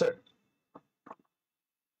 Okay sir.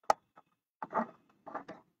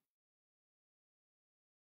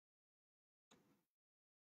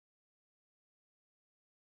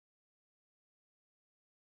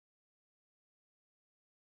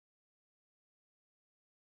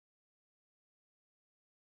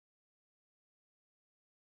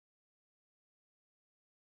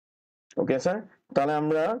 ওকে স্যার, তাহলে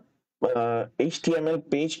আমরা এইচটিএমএল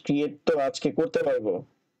পেজ ক্রিয়েট তো আজকে করতে পারবো।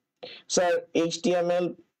 স্যার এইচটিএমএল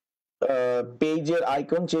পেজের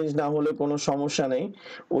আইকন চেঞ্জ না হলে কোনো সমস্যা নেই,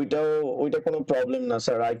 ওইটাও, ওইটা কোনো প্রবলেম না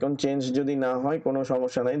স্যার, আইকন চেঞ্জ যদি না হয় কোনো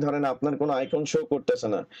সমস্যা নাই। ধরেন আপনার কোনো আইকন শো করতেছে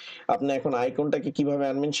না, আপনি এখন আইকনটাকে কিভাবে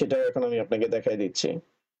আনবেন সেটা এখন আমি আপনাকে দেখাই দিচ্ছি।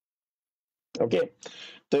 ওকে,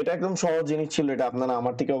 তো এটা একদম সহজ জিনিস ছিল, এটা আপনারা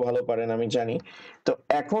আমার থেকেও ভালো পারেন আমি জানি। তো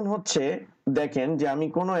এখন হচ্ছে দেখেন যে আমি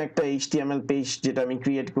কোনো একটা এইচটিএমএল পেজ যেটা আমি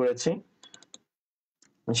ক্রিয়েট করেছি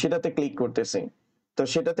সেটাতে ক্লিক করতেছি। তো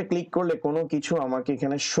সেটাতে ক্লিক করলে কোনো কিছু আমাকে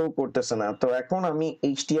এখানে শো করতেছে না। তো এখন আমি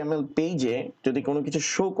এইচটিএমএল পেজে যদি কোনো কিছু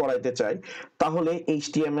শো করাইতে চাই, তাহলে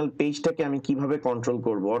এইচটিএমএল পেজটাকে আমি কিভাবে কন্ট্রোল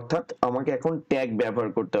করব? অর্থাৎ আমাকে এখন ট্যাগ ব্যবহার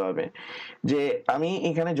করতে হবে। যে আমি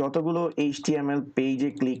এখানে যতগুলো এইচটিএমএল পেজে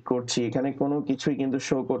ক্লিক করছি, এখানে কোনো কিছুই কিন্তু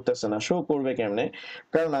শো করতেছে না। শো করবে কেমনে?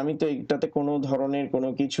 কারণ আমি তো এটাতে কোনো ধরনের কোনো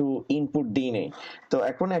কিছু ইনপুট দিই নাই। তো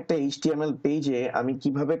এখন একটা এইচটিএমএল পেজে আমি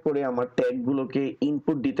কিভাবে করে আমার ট্যাগগুলোকে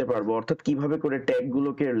ইনপুট দিতে পারবো, অর্থাৎ কিভাবে করে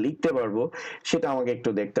ট্যাগগুলোকে লিখতে পারবো, সেটা আমাকে একটু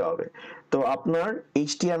দেখতে হবে। তো আপনার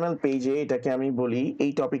এইচটিএমএল পেজে এটাকে আমি বলি,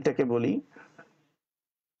 এই টপিকটাকে বলি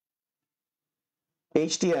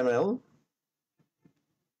এইচটিএমএল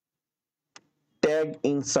ট্যাগ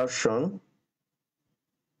ইনসারশন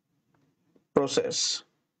প্রসেস।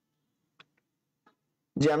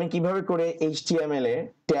 যে আমি কিভাবে করে এইচটিএমএল এ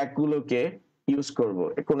ট্যাগগুলোকে ইউজ করব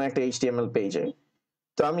কোনো একটা এইচটিএমএল পেজে।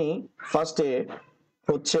 তো আমি ফার্স্টে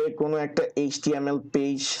হচ্ছে কোনো একটা এইচটিএমএল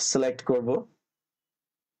পেজ সিলেক্ট করব,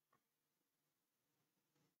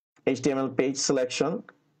 এইচটিএমএল পেজ সিলেকশন,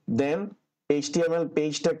 দেন এইচটিএমএল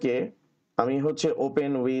পেজটাকে আমি হচ্ছে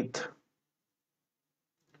ওপেন উইথ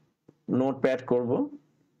নোটপ্যাড করব,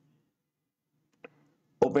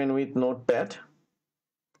 ওপেন উইথ নোটপ্যাড।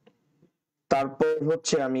 তারপর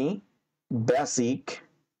হচ্ছে আমি বেসিক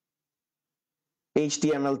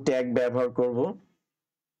এইচটিএমএল ট্যাগ ব্যবহার করব,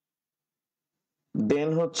 দেন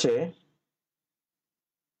হচ্ছে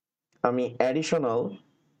আমি অ্যাডিশনাল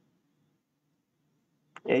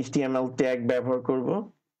এইচটিএমএল ট্যাগ ব্যবহার করব,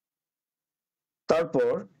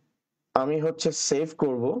 তারপর আমি হচ্ছে সেভ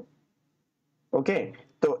করব। ওকে,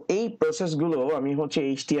 তো এই প্রসেসগুলো আমি হচ্ছে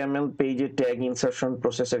এইচটিএমএল পেজে ট্যাগ ইনসারশন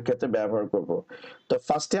প্রসেসের ক্ষেত্রে ব্যবহার করব। তো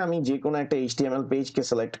ফার্স্টে আমি যে কোনো একটা এইচটিএমএল পেজকে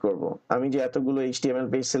সিলেক্ট করব। আমি যে এতগুলো এইচটিএমএল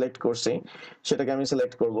পেজ সিলেক্ট করছি সেটাকে আমি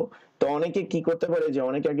সিলেক্ট করব। তো অনেকে কি করতে পারে যে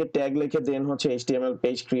অনেকে আগে ট্যাগ লিখে দেন হচ্ছে এইচটিএমএল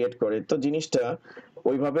পেজ ক্রিয়েট করে, তো জিনিসটা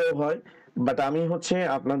ওইভাবেও হয়, বাট আমি হচ্ছে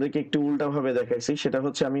আপনাদেরকে একটু উল্টা ভাবে দেখাইছি। সেটা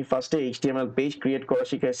হচ্ছে আমি ফার্স্টে এইচটিএমএল পেজ ক্রিয়েট করা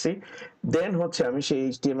শিখাইছি, দেন হচ্ছে আমি সেই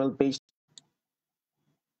HTML page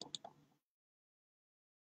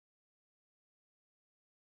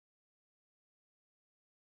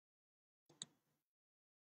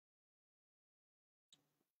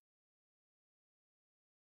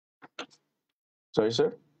sorry sir.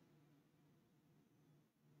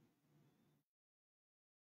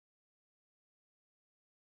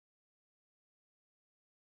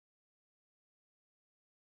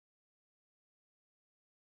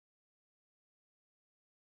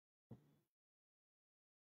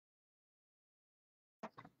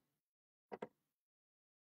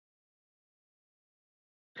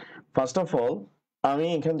 First of all আমি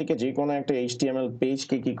এখান থেকে যে কোনো একটা এইচটিএমএল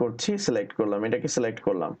পেজকে কি করছি সিলেক্ট করলাম, এটাকে সিলেক্ট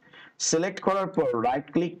করলাম। সিলেক্ট করার পর রাইট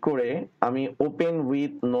ক্লিক করে আমি ওপেন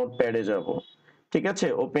উইথ নোটপ্যাডে যাব। ঠিক আছে,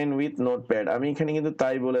 ওপেন উইথ নোটপ্যাড আমি এখানে কিন্তু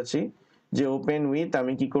তাই বলেছি যে ওপেন উইথ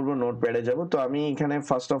আমি কি করব নোটপ্যাডে যাব। তো আমি এখানে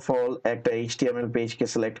ফার্স্ট অফ অল একটা এইচটিএমএল পেজকে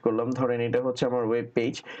সিলেক্ট করলাম, ধরেন এটা হচ্ছে আমার ওয়েব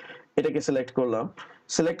পেজ, এটাকে সিলেক্ট করলাম।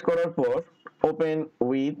 সিলেক্ট করার পর ওপেন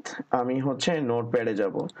উইথ আমি হচ্ছে নোটপ্যাডে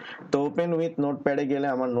যাব। তো ওপেন উইথ নোটপ্যাডে গেলে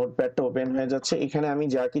আমার নোটপ্যাডটা ওপেন হয়ে যাচ্ছে। এখানে আমি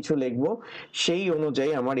যা কিছু লিখবো সেই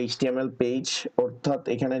অনুযায়ী আমার এইচটিএমএল পেজ, অর্থাৎ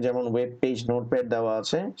এখানে যেমন ওয়েব পেজ নোটপ্যাড দেওয়া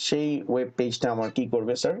আছে, সেই ওয়েব পেজটা আমার কি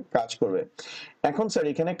করবে স্যার, কাজ করবে। এখন স্যার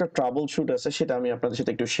এখানে একটা ট্রাবল শুট আছে, সেটা আমি আপনাদের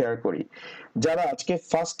সাথে একটু শেয়ার করি। যারা আজকে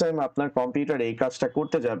ফার্স্ট টাইম আপনার কম্পিউটারে এই কাজটা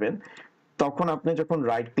করতে যাবেন, তখন আপনি যখন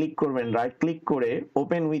রাইট ক্লিক করবেন, রাইট ক্লিক করে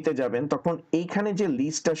ওপেন উইথে যাবেন, তখন এইখানে যে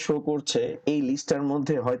লিস্টটা শো করছে এই লিস্টটার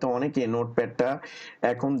মধ্যে হয়তো অনেকে নোটপ্যাডটা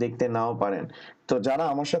এখন দেখতে নাও পারেন। তো যারা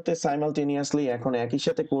আমার সাথে সাইমালটেনিয়াসলি এখন একই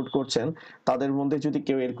সাথে কোড করছেন, তাদের মধ্যে যদি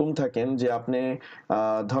কেউ এরকম থাকেন যে আপনি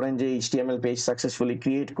ধরেন যে এইচটিএমএল পেজ সাকসেসফুলি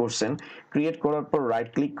ক্রিয়েট করছেন, ক্রিয়েট করার পর রাইট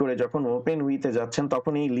ক্লিক করে যখন ওপেন উইথে যাচ্ছেন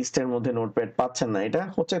তখন এই লিস্টের মধ্যে নোটপ্যাড পাচ্ছেন না, এটা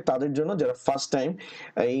হচ্ছে তাদের জন্য যারা ফার্স্ট টাইম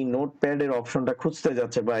এই নোটপ্যাডের অপশনটা খুঁজতে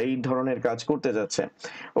যাচ্ছে বা এই ধরনের কাজ করতে যাচ্ছে।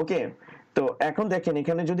 ওকে, তো এখন দেখেন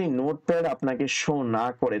এখানে যদি নোটপ্যাড আপনাকে শো না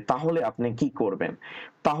করে তাহলে আপনি কি করবেন?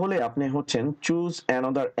 তাহলে আপনি হচ্ছেন চুজ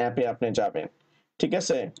অ্যানাদার অ্যাপে আপনি যাবেন। ঠিক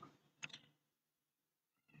আছে,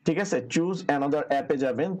 ঠিক আছে, চুজ অ্যানাদার অ্যাপে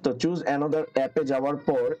যাবেন। তো চুজ অ্যানাদার অ্যাপে যাওয়ার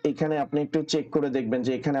পর এখানে আপনি একটু চেক করে দেখবেন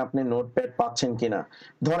যে এখানে আপনি নোটপ্যাড পাচ্ছেন কিনা।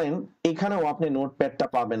 ধরেন এখানেও আপনি নোটপ্যাডটা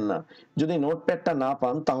পাবেন না। যদি নোটপ্যাডটা না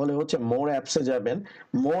পান তাহলে হচ্ছে মোর অ্যাপসে যাবেন।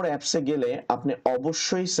 মোর অ্যাপসে গেলে আপনি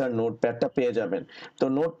অবশ্যই স্যার নোটপ্যাডটা পেয়ে যাবেন। তো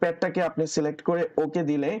নোটপ্যাডটাকে আপনি সিলেক্ট করে ওকে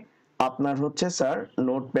দিলে আপনার হচ্ছে স্যার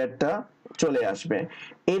নোটপ্যাডটা চলে আসবে।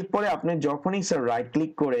 এরপরে আপনি যখনই স্যার রাইট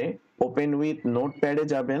ক্লিক করে ওপেন উইথ নোটপ্যাডে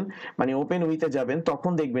যাবেন, মানে ওপেন উইথে যাবেন,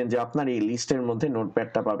 তখন দেখবেন যে আপনার এই লিস্টের মধ্যে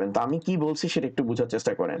নোটপ্যাডটা পাবেন। তো আমি কি বলছি সেটা একটু বোঝার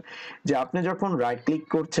চেষ্টা করেন, যে আপনি যখন রাইট ক্লিক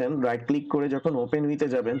করছেন, রাইট ক্লিক করে যখন ওপেন উইথে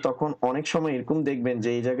যাবেন, তখন অনেক সময় এরকম দেখবেন যে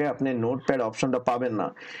এই জায়গায় আপনি নোটপ্যাড অপশনটা পাবেন না।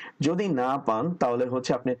 যদি না পান তাহলে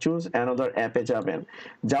হচ্ছে আপনি চুজ অ্যানাদার অ্যাপে যাবেন,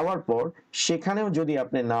 যাওয়ার পর সেখানেও যদি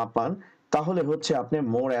আপনি না পান তাহলে হচ্ছে আপনি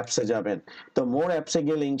মোর অ্যাপসে যাবেন। তো মোর অ্যাপসে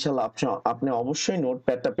গেলে ইনশাল্লাহ আপনি অবশ্যই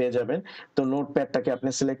নোটপ্যাডটা পেয়ে যাবেন। তো নোটপ্যাডটাকে আপনি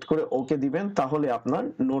সিলেক্ট করে ওকে দিবেন, তাহলে আপনার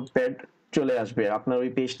নোটপ্যাড চলে আসবে, আপনার ওই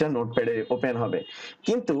পেজটা নোটপ্যাডে ওপেন হবে।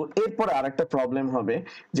 কিন্তু এরপর আরেকটা প্রবলেম হবে,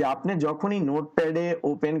 যে আপনি যখনই নোটপ্যাডে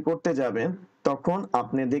ওপেন করতে যাবেন তখন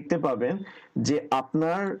আপনি দেখতে পাবেন যে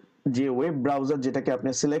আপনার যে ওয়েব ব্রাউজার যেটাকে আপনি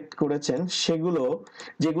সিলেক্ট করেছেন সেগুলো,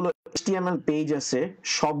 যেগুলো এইচটিএমএল পেজ আছে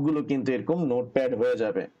সবগুলো কিন্তু এরকম নোটপ্যাড হয়ে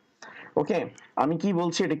যাবে। ওকে, আমি কি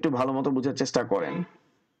বলছি এটা একটু ভালো মতো বোঝার চেষ্টা করেন,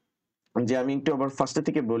 যে আমি একটু আবার ফার্স্টে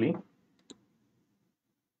থেকে বলি।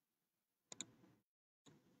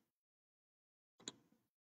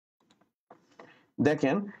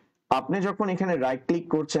 দেখেন, আপনি যখন এখানে রাইট ক্লিক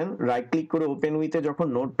করছেন, রাইট ক্লিক করে ওপেন উইথে যখন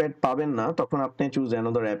নোটপ্যাড পাবেন না তখন আপনি চুজ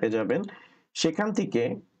অ্যানাদার অ্যাপে যাবেন। সেখান থেকে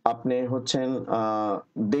আপনি হচ্ছেন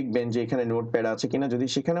দেখবেন যে এখানে নোটপ্যাড আছে কিনা, যদি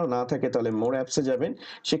সেখানেও না থাকে তাহলে মোর অ্যাপসে যাবেন,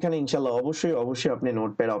 সেখানে ইনশাল্লাহ অবশ্যই অবশ্যই আপনি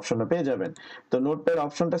নোটপ্যাড অপশনটা পেয়ে যাবেন। তো নোটপ্যাড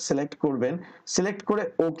অপশনটা সিলেক্ট করবেন, সিলেক্ট করে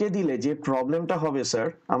ওকে দিলে যে প্রবলেমটা হবে স্যার,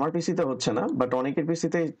 আমার পিসিতে হচ্ছে না বাট অনেকের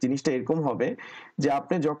পিসিতে জিনিসটা এরকম হবে, যে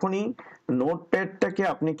আপনি যখনই নোটপ্যাডটাকে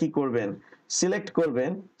আপনি কি করবেন, সিলেক্ট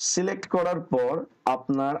করবেন, সিলেক্ট করার পর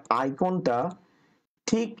আপনার আইকনটা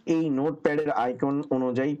ঠিক এই নোটপ্যাডের আইকন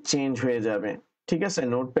অনুযায়ী চেঞ্জ হয়ে যাবে। ঠিক আছে,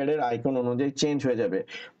 নোটপ্যাডের আইকন অনুযায়ী চেঞ্জ হয়ে যাবে।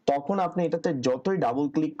 তখন আপনি এটাতে যতই ডাবল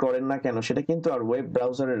ক্লিক করেন না কেন সেটা কিন্তু আর ওয়েব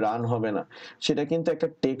ব্রাউজারে রান হবে না, সেটা কিন্তু একটা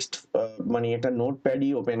টেক্সট, মানে একটা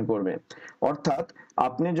নোটপ্যাডই ওপেন করবে। অর্থাৎ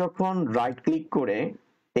আপনি যখন রাইট ক্লিক করে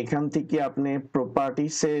এখান থেকে আপনি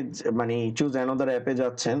প্রপার্টিসে, মানে চুজ অ্যানাদার অ্যাপে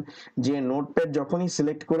যাচ্ছেন, যে নোটপ্যাড যখনই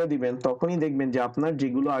সিলেক্ট করে দিবেন তখনই দেখবেন যে আপনার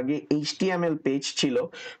যেগুলো আগে এইচটিএমএল পেজ ছিল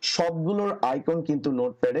সবগুলোর আইকন কিন্তু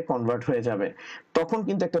নোটপ্যাডে কনভার্ট হয়ে যাবে। তখন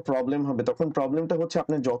কিন্তু একটা প্রবলেম হবে, তখন প্রবলেমটা হচ্ছে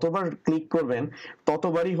আপনি যতবার ক্লিক করবেন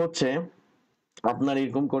ততবারই হচ্ছে আপনার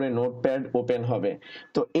এরকম করে নোটপ্যাড ওপেন হবে।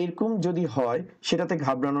 তো এরকম যদি হয় সেটাতে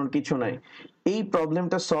ঘাবড়ানোর কিছু নাই, এই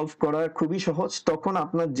প্রবলেমটা সলভ করা খুবই সহজ। তখন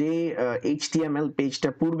আপনার যে এইচটিএমএল পেজটা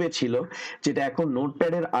পূর্বে ছিল, যেটা এখন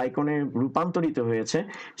নোটপ্যাডের আইকনে রূপান্তরিত হয়েছে,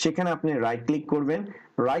 সেখানে আপনি রাইট ক্লিক করবেন,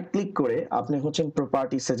 রাইট ক্লিক করে আপনি হচ্ছেন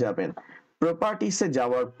প্রপার্টিসে যাবেন। প্রপার্টিসে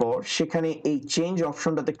যাওয়ার পর সেখানে এই চেঞ্জ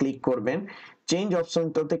অপশনটাতে ক্লিক করবেন। চেঞ্জ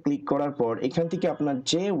অপশনটাতে ক্লিক করার পর এখান থেকে আপনার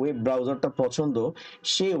যে ওয়েব ব্রাউজারটা পছন্দ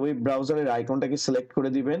সেই ওয়েব ব্রাউজারের আইকনটাকে সিলেক্ট করে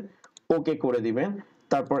দিবেন, ওকে করে দিবেন,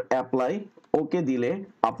 তারপর অ্যাপ্লাই, ওকে দিলে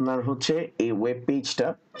আপনার হচ্ছে এই ওয়েব পেজটা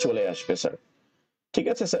চলে আসবে স্যার। ঠিক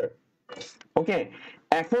আছে স্যার? ওকে,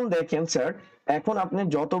 এখন দেখেন স্যার, এখন আপনি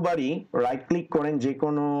যতবারই রাইট ক্লিক করেন যে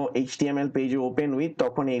কোনো এইচটিএমএল পেজে ওপেন উইথ,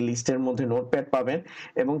 তখন এই লিস্টের মধ্যে নোটপ্যাড পাবেন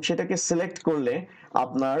এবং সেটাকে সিলেক্ট করলে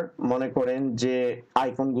আপনার মনে করেন যে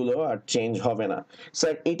আইকনগুলো আর চেঞ্জ হবে না।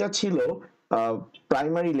 স্যার এটা ছিল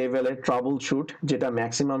প্রাইমারি লেভেলের ট্রাবল শুট, যেটা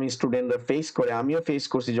ম্যাক্সিমাম স্টুডেন্টরা ফেস করে, আমিও ফেস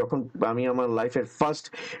করছি। যখন আমি আমার লাইফের ফার্স্ট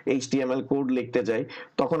এইচটিএমএল কোড লিখতে যাই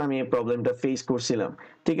তখন আমি এই প্রবলেমটা ফেস করছিলাম।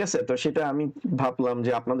 ঠিক আছে, তো সেটা আমি ভাবলাম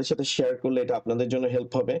যে আপনাদের সাথে শেয়ার করলে এটা আপনাদের জন্য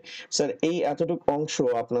হেল্প হবে। স্যার এই এতটুকু অংশ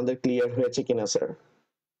আপনাদের ক্লিয়ার হয়েছে কিনা স্যার?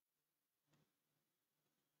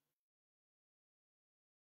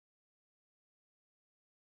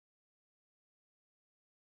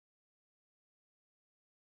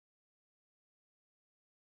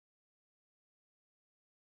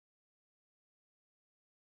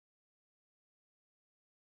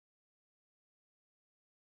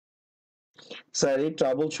 স্যার এই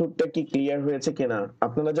ট্রাবল শুটটা কি ক্লিয়ার হয়েছে কিনা?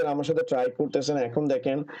 আপনারা যারা আমার সাথে ট্রাই করতেছেন এখন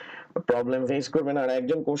দেখেন প্রবলেম ফেস করবেন। আর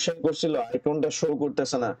একজন কোশ্চেন করছিল আইকনটা শো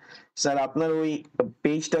করতেছে না। স্যার আপনার ওই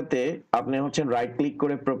পেজটাতে আপনি হচ্ছেন রাইট ক্লিক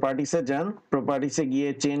করে প্রপার্টিসে যান, প্রপার্টিসে গিয়ে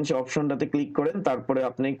চেঞ্জ অপশনটাতে ক্লিক করেন, তারপরে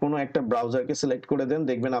আপনি কোনো একটা ব্রাউজারকে সিলেক্ট করে দেন,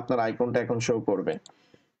 দেখবেন আপনার আইকনটা এখন শো করবে।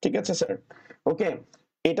 ঠিক আছে স্যার? ওকে,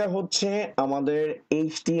 এটা হচ্ছে আমাদের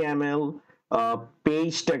এইচটিএমএল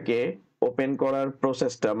পেজটাকে ওপেন করার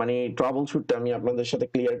প্রসেসটা, মানে ট্রাবল শুটটা আমি আপনাদের সাথে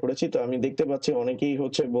ক্লিয়ার করেছি। তো আমি দেখতে পাচ্ছি অনেকেই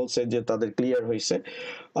হচ্ছে বলছে যে তাদের ক্লিয়ার হয়েছে।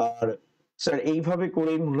 আর স্যার এইভাবে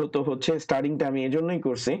করেই মূলত হচ্ছে স্টার্টিংটা আমি এজন্যই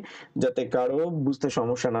করছি যাতে কারো বুঝতে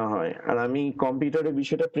সমস্যা না হয়। আর আমি কম্পিউটারের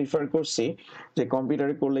বিষয়টা প্রিফার করছি, যে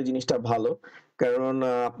কম্পিউটারে করলে জিনিসটা ভালো। কারণ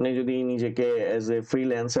আপনি যদি নিজেকে অ্যাজ এ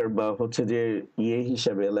ফ্রিল্যান্সার বা হচ্ছে যে ইয়ে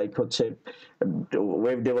হিসেবে লাইক হচ্ছে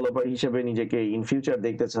ওয়েব ডেভেলপার হিসেবে নিজেকে ইন ফিউচার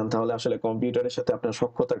দেখতে চান, তাহলে আসলে কম্পিউটারের সাথে আপনার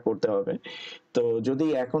সখ্যতা করতে হবে। তো যদি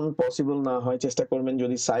এখন পসিবল না হয় চেষ্টা করবেন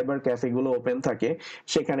যদি সাইবার ক্যাফে গুলো ওপেন থাকে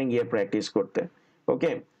সেখানে গিয়ে প্র্যাকটিস করতে।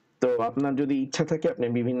 ওকে, তো আপনার যদি ইচ্ছা থাকে আপনি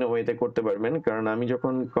বিভিন্ন ওয়েতে করতে পারবেন, কারণ আমি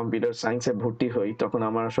যখন কম্পিউটার সায়েন্সে ভর্তি হই তখন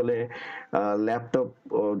আমার আসলে ল্যাপটপ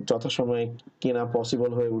যথাসময়ে কেনা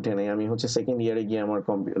পসিবল হয়ে উঠে নাই। আমি হচ্ছে সেকেন্ড ইয়ারে গিয়ে আমার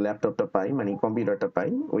ল্যাপটপটা পাই, মানে কম্পিউটারটা পাই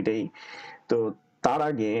ওইটাই। তো তার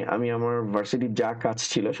আগে আমি আমার ভার্সিটির যা কাজ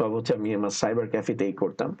ছিল সব হচ্ছে আমি আমার সাইবার ক্যাফেতেই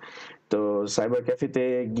করতাম। তো সাইবার ক্যাফেতে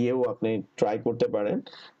গিয়েও আপনি ট্রাই করতে পারেন।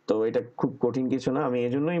 তো এটা খুব কঠিন কিছু না, আমি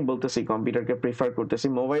এজন্যই বলতেছি কম্পিউটারকে প্রেফার করতেছি।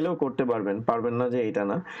 মোবাইলেও করতে পারবেন, পারবেন না যে এটা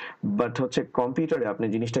না, বাট হচ্ছে কম্পিউটারে আপনি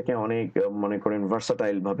জিনিসটাকে অনেক মনে করেন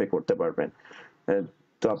ভার্সাটাইল ভাবে করতে পারবেন। আহ,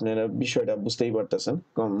 তো আপনারা বিষয়টা বুঝতেই পারতেছেন,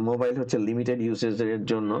 মোবাইল হচ্ছে লিমিটেড ইউসেজের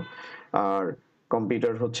জন্য, আর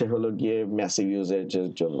কম্পিউটার হলো গিয়ে ম্যাসিভ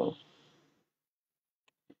ইউজেজের জন্য।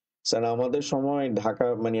 স্যার আমাদের সময় ঢাকা,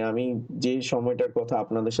 মানে আমি যে সময়টার কথা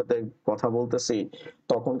আপনাদের সাথে কথা বলতেছি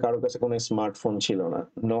তখন কারো কাছে কোনো স্মার্টফোন ছিল না।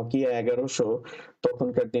 নোকিয়া 1100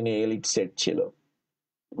 তখনকার দিনে এলিট সেট ছিল।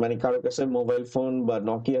 মানে কারো কাছে মোবাইল ফোন বা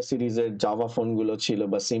নোকিয়া সিরিজের জাভা ফোন গুলো ছিল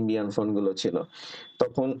বা সিম্বিয়ান ফোন গুলো ছিল,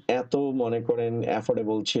 তখন এত মনে করেন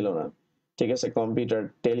অ্যাফোর্ডেবল ছিল না। ঠিক আছে, কম্পিউটার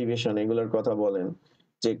টেলিভিশন এগুলোর কথা বলেন,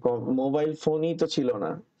 যে মোবাইল ফোনই তো ছিল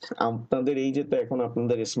না। আপনাদের এই যে তো এখন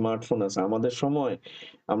আপনাদের স্মার্টফোন আছে, আমাদের সময়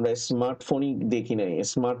আমরা স্মার্টফোনই দেখি নাই।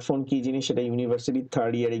 স্মার্টফোন কি জিনিস সেটা ইউনিভার্সিটি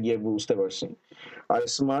থার্ড ইয়ারে গিয়ে বুঝতে পারছি। আর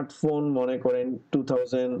স্মার্টফোন মনে করেন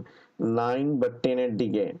 2009 বা 10 এর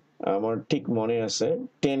দিকে, আমার ঠিক মনে আছে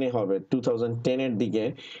 10 এ হবে, 2010 এর দিকে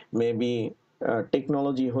মেবি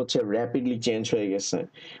টেকনোলজি হচ্ছে র্যাপিডলি চেঞ্জ হয়ে গেছে।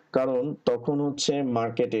 কারণ তখন হচ্ছে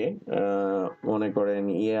মার্কেটে মনে করেন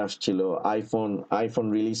ইয়ে আসছিল, আইফোন আইফোন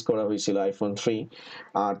রিলিজ করা হয়েছিল, আইফোন 3।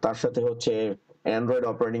 আর তার সাথে হচ্ছে অ্যান্ড্রয়েড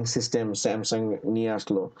অপারেটিং সিস্টেম স্যামসাং নিয়ে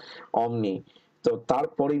আসলো, অমনি। তো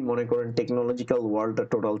তারপরেই মনে করেন টেকনোলজিক্যাল ওয়ার্ল্ডটা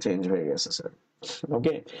টোটাল চেঞ্জ হয়ে গেছে স্যার।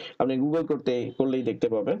 ওকে, আপনি গুগল করলেই দেখতে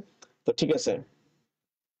পাবেন। তো ঠিক আছে,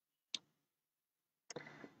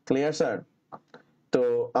 ক্লিয়ার স্যার? তো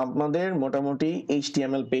আপনাদের মোটামুটি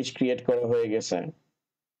এইচটিএমএল পেজ ক্রিয়েট করা হয়ে গেছে।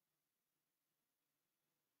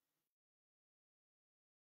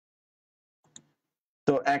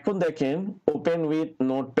 তো এখন দেখেন ওপেন উইথ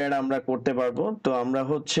নোটপ্যাড আমরা করতে পারবো। তো আমরা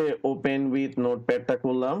হচ্ছে ওপেন উইথ নোটপ্যাডটা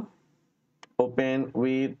করলাম, open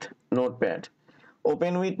with notepad.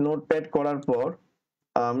 Open with notepad করার পর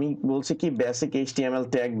আমি বলছি কি বেসিক এইচটিএমএল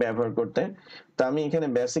ট্যাগ ব্যবহার করতে। তো আমি এখানে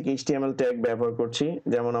বেসিক এইচটিএমএল ট্যাগ ব্যবহার করছি।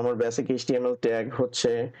 যেমন আমার বেসিক এইচটিএমএল ট্যাগ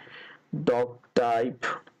হচ্ছে ডক টাইপ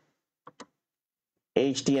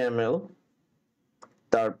এইচটিএমএল,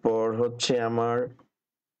 তারপর হচ্ছে আমার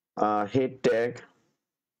হেড ট্যাগ,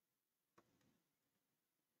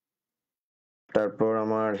 তারপর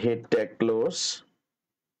আমার হেড ট্যাগ ক্লোজ।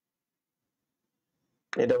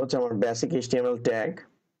 এটা হচ্ছে আমার বেসিক এইচটিএমএল ট্যাগ।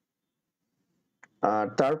 আর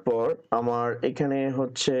তারপর আমার এখানে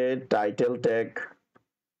হচ্ছে title tag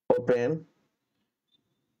open,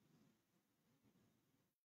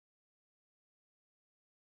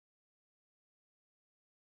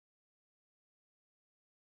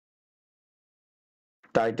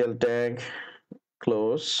 title tag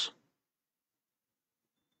close.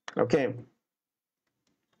 ওকে,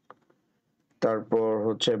 তারপর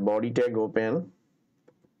হচ্ছে body tag open,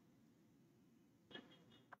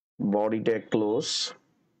 body tag close.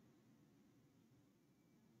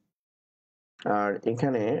 আর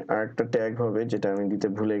এখানে আরেকটা ট্যাগ হবে যেটা আমি দিতে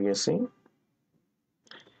ভুলে গেছি,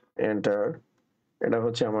 এন্টার। এটা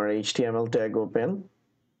হচ্ছে আমার এইচটিএমএল ট্যাগ ওপেন।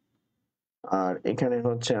 আর এখানে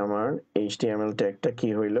হচ্ছে আমার এইচটিএমএল ট্যাগটা কি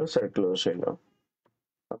হইলো স্যার, ক্লোজ হইলো।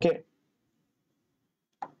 ওকে,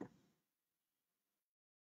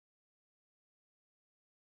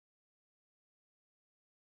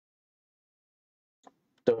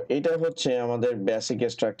 তো এটা হচ্ছে আমাদের বেসিক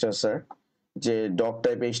স্ট্রাকচার স্যার, যে doc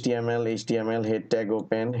type HTML, HTML head tag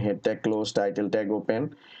open, head tag close, title tag open,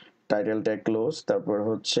 title tag close, তারপর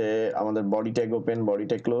হচ্ছে আমাদের body tag open, body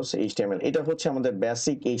tag close, HTML. এটা হচ্ছে আমাদের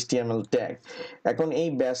বেসিক এইচটিএমএল ট্যাগ। এখন এই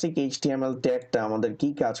বেসিক এইচটিএমএল ট্যাগটা আমাদের কি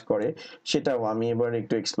কাজ করে সেটাও আমি এবার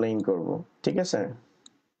একটু এক্সপ্লেইন করব। ঠিক আছে,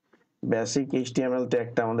 বেসিক এইচটিএমএল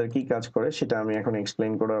ট্যাগটা আমাদের কি কাজ করে সেটা আমি এখন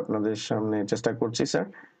এক্সপ্লেইন করার আপনাদের সামনে চেষ্টা করছি স্যার।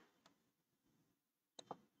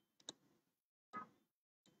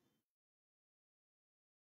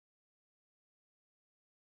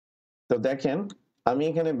 তো দেখেন আমি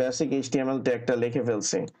এখানে বেসিক এইচটিএমএল ট্যাগটা লিখে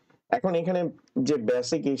ফেলছি। এখন এখানে যে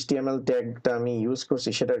বেসিক এইচটিএমএল ট্যাগটা আমি ইউজ করছি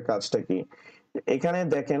সেটার কাজটা কি, এখানে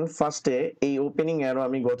দেখেন ফার্স্টে এই ওপেনিং অ্যারো,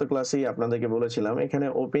 আমি গত ক্লাসেই আপনাদেরকে বলেছিলাম এখানে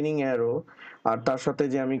ওপেনিং অ্যারো আর তার সাথে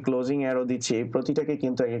যে আমি ক্লোজিং অ্যারো দিচ্ছি এই প্রতিটাকে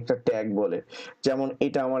কিন্তু একটা ট্যাগ বলে। যেমন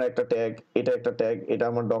এটা আমার একটা ট্যাগ, এটা একটা ট্যাগ, এটা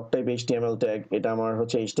আমার ডক টাইপ এইচটিএমএল ট্যাগ, এটা আমার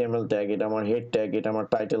হচ্ছে এইচটিএমএল ট্যাগ, এটা আমার হেড ট্যাগ, এটা আমার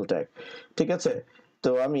টাইটেল ট্যাগ। ঠিক আছে,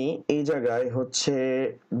 তো আমি এই জায়গায় হচ্ছে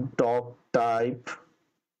ডক টাইপ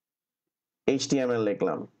এইচটিএমএল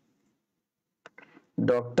লিখলাম।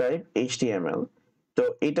 Doc type HTML. তো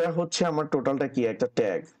এটা হচ্ছে আমার টোটালটা কি, একটা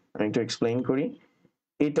ট্যাগ। আমি একটু এক্সপ্লেইন করি।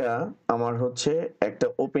 এটা আমার হচ্ছে একটা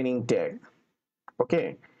ওপেনিং ট্যাগ। ওকে,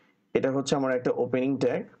 এটা হচ্ছে আমার একটা ওপেনিং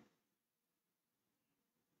ট্যাগ।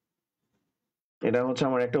 এটা হচ্ছে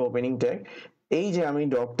আমার একটা ওপেনিং ট্যাগ। এই যে আমি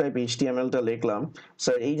ডক টাইপ এইচটিএমএলটা লিখলাম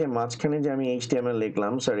স্যার, এই যে মাঝখানে যে আমি এইচটিএমএল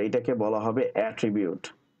লিখলাম স্যার, এটাকে বলা হবে অ্যাট্রিবিউট।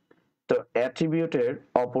 তো অ্যাট্রিবিউটের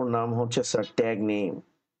অপর নাম হচ্ছে স্যার ট্যাগ নেম।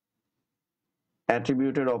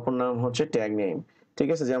 অ্যাট্রিবিউটের অপর নাম হচ্ছে ট্যাগ নেম। ঠিক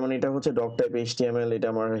আছে, যেমন এটা হচ্ছে ডক টাইপ এইচটিএমএল, এটা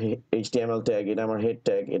আমার এইচটিএমএল ট্যাগ, এটা আমার হেড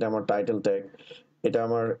ট্যাগ, এটা আমার টাইটেল ট্যাগ, এটা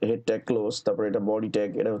আমার হেড ট্যাগ ক্লোজ, তারপর এটা বডি ট্যাগ,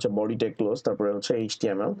 এটা হচ্ছে বডি ট্যাগ ক্লোজ, তারপরে হচ্ছে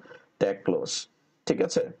এইচটিএমএল ট্যাগ ক্লোজ। ঠিক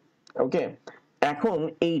আছে, ওকে। এখন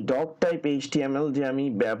এই ডক টাইপ এইচটিএমএল যে আমি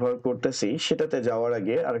ব্যবহার করতেছি সেটাতে যাওয়ার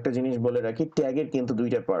আগে আরেকটা জিনিস বলে রাখি, ট্যাগের কিন্তু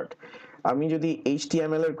দুইটা পার্ট। আমি যদি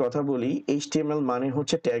এইচটিএমএল এর কথা বলি, এইচটিএমএল মানে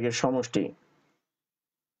হচ্ছে ট্যাগের সমষ্টি।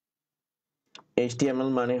 এইচটিএমএল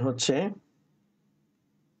মানে হচ্ছে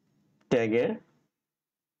ট্যাগের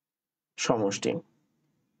সমষ্টি।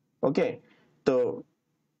 ওকে, তো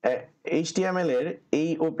এইচটিএমএল এর এই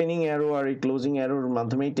ওপেনিং অ্যারো আর এই ক্লোজিং অ্যারোর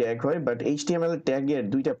মাধ্যমেই ট্যাগ হয়, বাট এইচটিএমএল এর ট্যাগের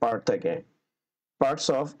দুইটা পার্ট থাকে, পার্টস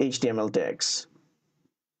অফ এইচটিএমএল ট্যাগস।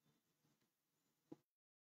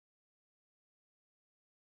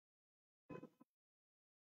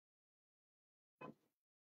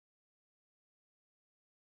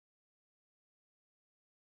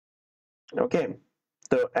 ওকে,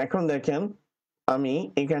 তো এখন দেখেন আমি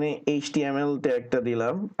এখানে এইচটিএমএল ট্যাগটা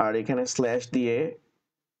দিলাম আর এখানে স্ল্যাশ দিয়ে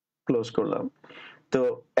ক্লোজ করলাম। তো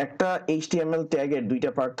একটা এইচটিএমএল ট্যাগের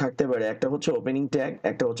দুইটা পার্ট থাকতে পারে, একটা হচ্ছে ওপেনিং ট্যাগ,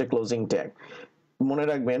 একটা হচ্ছে ক্লোজিং ট্যাগ। মনে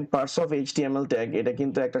রাখবেন পার্টস অফ এইচটিএমএল ট্যাগ, এটা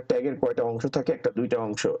কিন্তু একটা ট্যাগের কয়টা অংশ থাকে, একটা দুইটা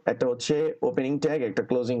অংশ, একটা হচ্ছে ওপেনিং ট্যাগ, একটা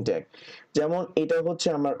ক্লোজিং ট্যাগ। যেমন এটা হচ্ছে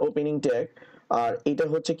আমার ওপেনিং ট্যাগ আর এটা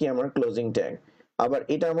হচ্ছে কি আমার ক্লোজিং ট্যাগ। আবার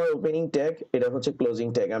এটা আমার ওপেনিং ট্যাগ, এটা হচ্ছে ক্লোজিং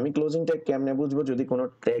ট্যাগ। আমি ক্লোজিং ট্যাগ কেমনে বুঝবো? যদি কোনো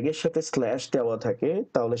ট্যাগের সাথে স্ল্যাশ দেওয়া থাকে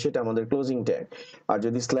তাহলে সেটা আমাদের ক্লোজিং ট্যাগ, আর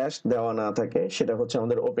যদি স্ল্যাশ দেওয়া না থাকে সেটা হচ্ছে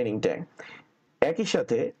আমাদের ওপেনিং ট্যাগ। একই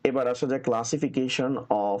সাথে এবার আসা যায় ক্লাসিফিকেশন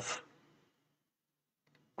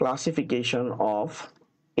অফ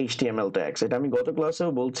HTML ট্যাগস। এটা আমি গত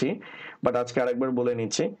ক্লাসেও বলছি, বাট আজকে আরেকবার বলে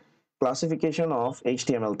নিচ্ছি। Classification of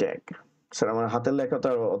HTML tag. Sir আমার হাতের লেখা তো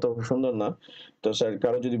আর অত সুন্দর না, তো স্যার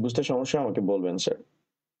কারো যদি বুঝতে সমস্যা আমাকে বলবেন স্যার।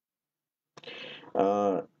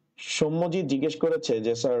 আহ, সৌম্যজিৎ জিজ্ঞেস করেছে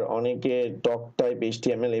যে স্যার অনেকে টক টাইপ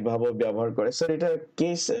এইচটিএমএল এভাবে ব্যবহার করে। স্যার এটা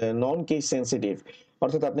কেস নন কেস সেন্সিটিভ,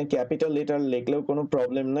 অর্থাৎ আপনি ক্যাপিটাল লেটার লিখলেও কোনো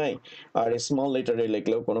প্রবলেম নাই আর স্মল লেটারে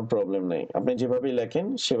লিখলেও কোনো প্রবলেম নাই, আপনি যেভাবেই লেখেন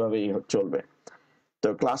সেভাবেই চলবে। তো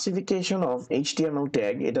ক্লাসিফিকেশন অফ এইচটিএমএল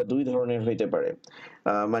ট্যাগ এটা দুই ধরনের হইতে পারে,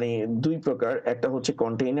 মানে দুই প্রকার। একটা হচ্ছে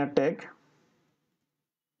কন্টেইনার ট্যাগ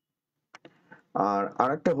আর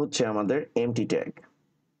আরেকটা হচ্ছে আমাদের এমটি ট্যাগ।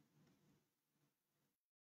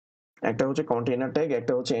 একটা হচ্ছে কন্টেইনার ট্যাগ,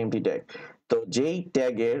 একটা হচ্ছে এমটি ট্যাগ। তো যেই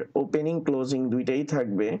ট্যাগের ওপেনিং ক্লোজিং দুইটাই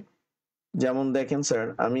থাকবে, যেমন দেখেন স্যার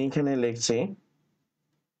আমি এখানে লিখছি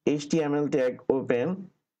এইচটিএমএল ট্যাগ ওপেন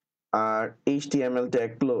আর এইচটিএমএল ট্যাগ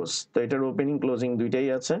ক্লোজ, তো এটার ওপেনিং ক্লোজিং দুইটাই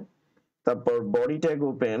আছে। তারপর body tag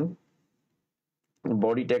open,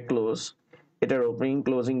 body tag close, এটার ওপেনিং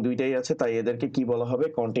ক্লোজিং দুইটাই আছে, তাই এদেরকে কি বলা হবে?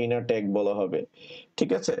 কন্টেইনার ট্যাগ বলা হবে। ঠিক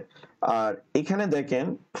আছে, আর এখানে দেখেন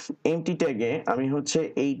এমটি ট্যাগে আমি হচ্ছে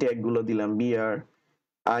এই ট্যাগগুলো দিলাম, বিআর,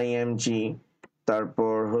 আইএমজি,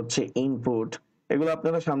 তারপর হচ্ছে ইনপুট, এগুলো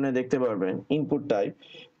আপনারা সামনে দেখতে পারবেন, ইনপুট টাইপ।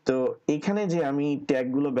 তো এখানে যে আমি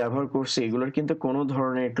ট্যাগগুলো ব্যবহার করছি এগুলোর কিন্তু কোনো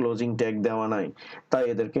ধরনের ক্লোজিং ট্যাগ দেওয়া নাই, তাই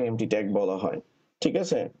এদেরকে এমটি ট্যাগ বলা হয়। ঠিক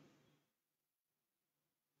আছে,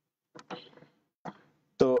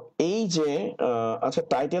 তো এই যে আচ্ছা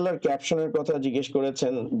টাইটেল আর ক্যাপশনের কথা জিজ্ঞেস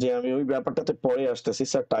করেছেন, যে আমি ওই ব্যাপারটাতে পরে আসতেছি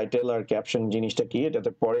স্যার, টাইটেল আর ক্যাপশন জিনিসটা কি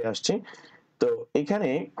এটাতে পরে আসছি। তো এখানে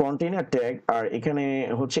কন্টেইনার ট্যাগ আর এখানে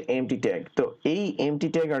হচ্ছে এমটি ট্যাগ। তো এই এমটি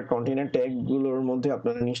ট্যাগ আর কন্টেইনার ট্যাগ গুলোর মধ্যে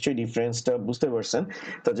আপনারা নিশ্চয়ই ডিফারেন্সটা বুঝতে পারছেন।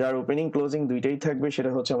 তো যার ওপেনিং ক্লোজিং দুইটাই থাকবে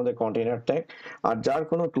সেটা হচ্ছে আমাদের কন্টেইনার ট্যাগ, আর যার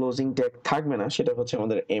কোনো ক্লোজিং ট্যাগ থাকবে না সেটা হচ্ছে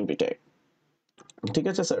আমাদের এমটি ট্যাগ। ঠিক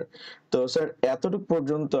আছে স্যার, তো স্যার এতটুকু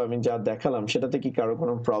পর্যন্ত আমি যা দেখালাম সেটাতে কি কারো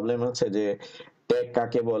কোনো প্রবলেম আছে? যে ট্যাগ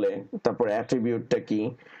কাকে বলে, তারপর অ্যাট্রিবিউটটা কি,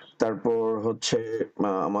 তারপর হচ্ছে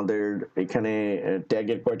আমাদের এখানে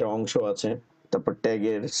ট্যাগের কয়টা অংশ আছে, তারপর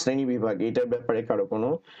ট্যাগের শ্রেণী বিভাগ, এটার ব্যাপারে কারো কোনো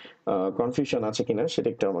কনফিউশন আছে কিনা সেটা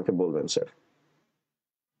একটু আমাকে বলবেন স্যার।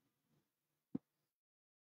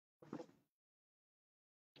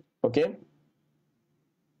 ওকে,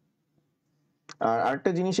 আর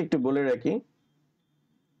আরেকটা জিনিস একটু বলে রাখি,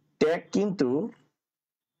 ট্যাগ কিন্তু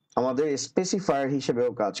আমাদের স্পেসিফায়ার হিসেবেও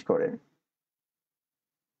কাজ করে।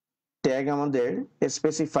 ট্যাগ আমাদের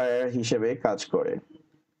স্পেসিফায়ার হিসেবে কাজ করে।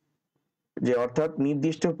 যে অর্থাৎ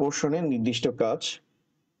নির্দিষ্ট পোর্শনে নির্দিষ্ট কাজ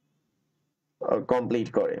কমপ্লিট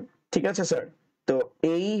করে। ঠিক আছে স্যার? তো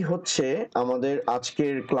এই হচ্ছে আমাদের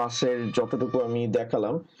আজকের ক্লাসের যতটুকু আমি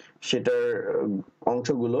দেখালাম সেটার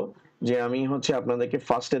অংশগুলো। যে আমি হচ্ছে আপনাদেরকে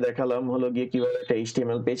ফার্স্টে দেখালাম হলো গিয়ে কিভাবে একটা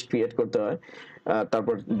এইচটিএমএল পেজ ক্রিয়েট করতে হয়,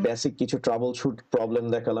 তারপর বেসিক কিছু ট্রাবল শুট প্রবলেম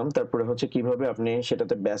দেখালাম, তারপরে হচ্ছে কিভাবে আপনি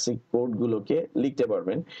সেটাতে বেসিক কোডগুলোকে লিখতে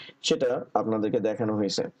পারবেন সেটা আপনাদেরকে দেখানো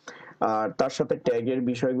হয়েছে। আর তার সাথে ট্যাগের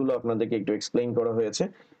বিষয়গুলো আপনাদেরকে একটু এক্সপ্লেইন করা হয়েছে।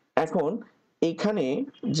 এখন এখানে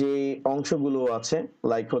যে অংশগুলো আছে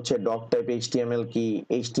লাইক হচ্ছে ডক টাইপ এইচটিএমএল কি,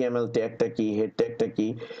 এইচটিএমএল ট্যাগটা কি, হেড ট্যাগটা কি,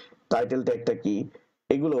 টাইটেল ট্যাগটা কি,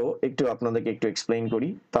 এগুলো একটু আপনাদেরকে একটু এক্সপ্লেইন করি,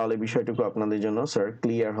 তাহলে বিষয়টুকু আপনাদের জন্য স্যার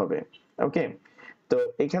ক্লিয়ার হবে। ওকে, তো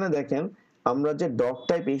এখানে দেখেন আমরা যে ডক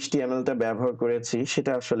টাইপ এইচটিএমএলটা ব্যবহার করেছি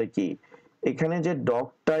সেটা আসলে কি। এখানে যে ডক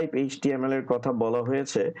টাইপ এইচটিএমএল এর কথা বলা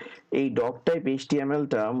হয়েছে, এই ডক টাইপ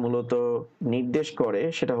এইচটিএমএলটা মূলত নির্দেশ করে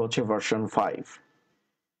সেটা হচ্ছে ভার্সন 5।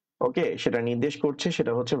 ওকে, সেটা নির্দেশ করছে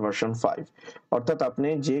সেটা হচ্ছে ভার্সন 5। অর্থাৎ আপনি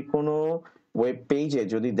যে কোনো ওয়েব পেজে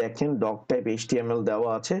যদি দেখেন ডক টাইপ এইচটিএমএল দেওয়া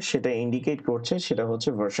আছে সেটা ইন্ডিকেট করছে সেটা হচ্ছে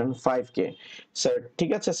ভার্সন 5 কে। স্যার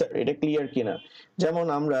ঠিক আছে স্যার, এটা ক্লিয়ার কিনা? যেমন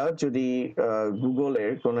আমরা যদি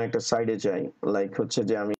গুগলের কোনো একটা সাইটে যাই, লাইক হচ্ছে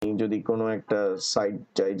যে আমি যদি কোনো একটা সাইট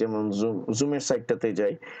যাই, যেমন জুমের সাইটটাতে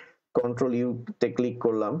যাই, কন্ট্রোল ইউ তে ক্লিক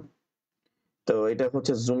করলাম, তো এটা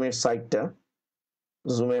হচ্ছে জুমের সাইটটা,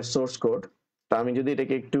 জুমের সোর্স কোড। তা আমি যদি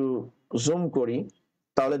এটাকে একটু জুম করি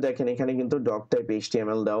তাহলে দেখেন এখানে কিন্তু ডক টাইপ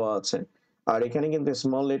এইচটিএমএল দেওয়া আছে। আর এখানে কিন্তু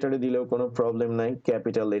স্মল লেটারে দিলেও কোনো প্রবলেম নাই,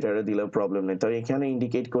 ক্যাপিটাল লেটারে দিলেও প্রবলেম নেই। তো এখানে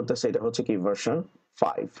ইন্ডিকেট করতেছে এটা হচ্ছে কি ভার্সন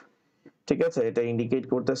 5। ঠিক আছে, এটা ইন্ডিকেট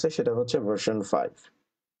করতেছে সেটা হচ্ছে ভার্সন 5।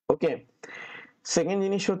 ওকে, সেকেন্ড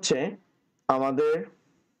জিনিস হচ্ছে আমাদের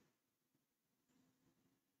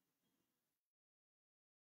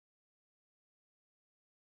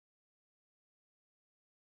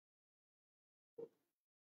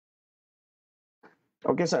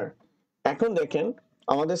ওকে স্যার, এখন দেখেন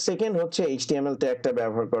আমাদের সেকেন্ড হচ্ছে এইচটিএমএল ট্যাগটা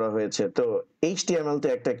ব্যবহার করা হয়েছে। তো এইচটিএমএল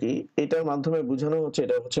ট্যাগটা কি, এটার মাধ্যমে বোঝানো হচ্ছে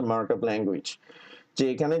এটা হচ্ছে মার্কআপ ল্যাঙ্গুয়েজ। যে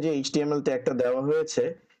এখানে যে এইচটিএমএল ট্যাগটা দেওয়া হয়েছে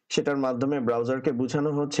সেটার মাধ্যমে ব্রাউজারকে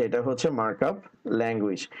বোঝানো হচ্ছে এটা হচ্ছে মার্কআপ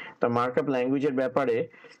ল্যাঙ্গুয়েজ। তো মার্কআপ ল্যাঙ্গুয়েজের ব্যাপারে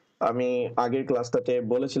আমি আগের ক্লাসটাতে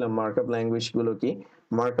বলেছিলাম মার্কআপ ল্যাঙ্গুয়েজ গুলো কি।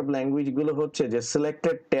 মার্কআপ ল্যাঙ্গুয়েজ গুলো হচ্ছে যে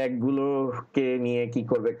সিলেক্টেড ট্যাগ গুলোকে নিয়ে কি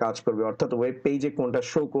করবে, কাজ করবে, অর্থাৎ ওয়েব পেজে কোনটা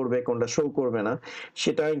শো করবে কোনটা শো করবে না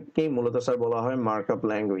সেটাকেই মূলত স্যার বলা হয় মার্কআপ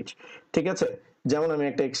ল্যাঙ্গুয়েজ। ঠিক আছে, যেমন আমি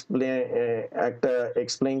একটা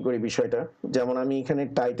এক্সপ্লেইন করি বিষয়টা। যেমন আমি এখানে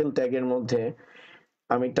টাইটেল ট্যাগের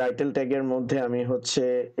মধ্যে আমি হচ্ছে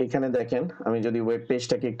এখানে দেখেন আমি যদি ওয়েব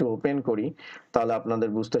পেজটাকে একটু ওপেন করি তাহলে আপনাদের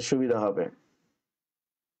বুঝতে সুবিধা হবে।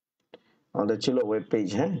 আমাদের ছিল ওয়েব পেজ,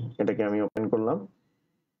 হ্যাঁ, এটাকে আমি ওপেন করলাম।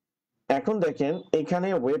 এখন দেখেন এখানে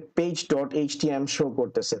web page dot HTM show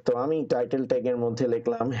করতেছে। তো আমি টাইটেল ট্যাগের মধ্যে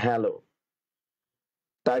লিখলাম হ্যালো,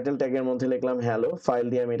 টাইটেল ট্যাগের মধ্যে লিখলাম হ্যালো, ফাইল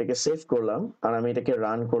দিয়ে আমি এটাকে সেভ করলাম আর আমি এটাকে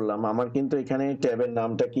রান করলাম। আমার কিন্তু এখানে ট্যাবের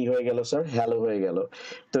নামটা কি হয়ে গেল স্যার, হ্যালো হয়ে গেল।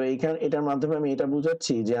 তো এখানে এটার মাধ্যমে আমি এটা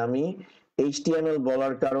বুঝাচ্ছি যে আমি এইচটিএমএল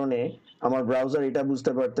বলার কারণে আমার ব্রাউজার এটা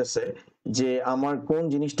বুঝতে পারতেছে যে আমার কোন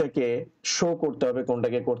জিনিসটাকে শো করতে হবে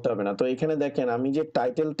কোনটাকে করতে হবে না। তো এখানে দেখেন আমি যে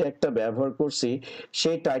টাইটেল ট্যাগটা ব্যবহার করছি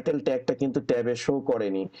সেই টাইটেল ট্যাগটা কিন্তু ট্যাবে শো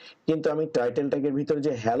করেনি, কিন্তু আমি টাইটেল ট্যাগের ভিতরে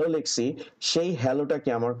যে হ্যালো লিখছি সেই হ্যালোটাকে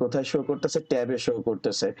আমার কোথায় শো করতেছে, ট্যাবে শো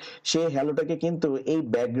করতেছে। সেই হ্যালোটাকে কিন্তু এই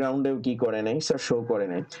ব্যাকগ্রাউন্ডেও কি করে নাই স্যার, শো করে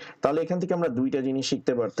নাই। তাহলে এখান থেকে আমরা দুইটা জিনিস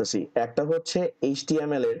শিখতে পারতেছি। একটা হচ্ছে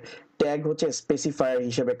এইচটিএমএল এর ট্যাগ হচ্ছে স্পেসিফায়ার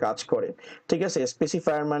হিসেবে কাজ করে। ঠিক আছে,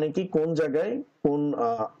 স্পেসিফায়ার মানে কি কোন জায়গায় কোন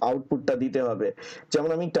আউটপুটটা দিতে হবে। যেমন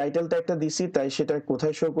আমি টাইটেল ট্যাগটা দিছি তাই সেটা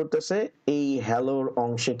কোথায় শো করতেছে, এই হ্যালোর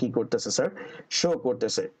অংশে কি করতেছে স্যার, শো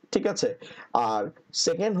করতেছে। ঠিক আছে, আর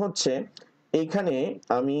সেকেন্ড হচ্ছে এইখানে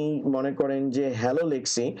আমি মনে করেন যে হ্যালো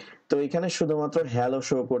লিখছি, তো এখানে শুধুমাত্র হ্যালো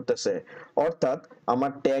শো করতেছে, অর্থাৎ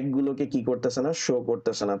আমার ট্যাগ গুলোকে কি করতেছে না, শো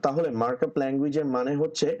করতেছে না। তাহলে মার্কআপ ল্যাঙ্গুয়েজের মানে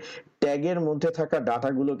হচ্ছে ট্যাগের মধ্যে থাকা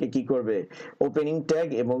ডাটাগুলোকে কি করবে, ওপেনিং ট্যাগ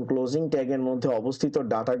এবং ক্লোজিং ট্যাগের মধ্যে অবস্থিত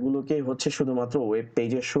ডাটাগুলোকে হচ্ছে শুধুমাত্র ওয়েব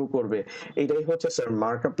পেজে শো করবে। এটাই হচ্ছে স্যার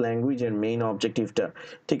মার্কআপ ল্যাঙ্গুয়েজের মেইন অবজেক্টিভটা।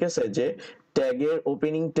 ঠিক আছে, যে ট্যাগের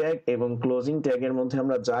ওপেনিং ট্যাগ এবং ক্লোজিং ট্যাগের মধ্যে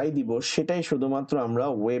আমরা যাই দিব সেটাই শুধুমাত্র আমরা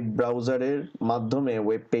ওয়েব ব্রাউজারের মাধ্যমে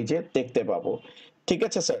ওয়েব পেজে দেখতে পাবো। ঠিক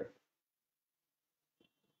আছে স্যার,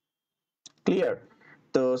 ক্লিয়ার?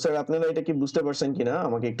 তো স্যার আপনারা এটা কি বুঝতে পারছেন কিনা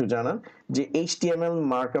আমাকে একটু জানান। যে এইচটিএমএল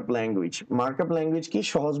মার্কআপ ল্যাঙ্গুয়েজ কি,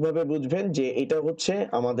 সহজভাবে বুঝবেন যে এটা হচ্ছে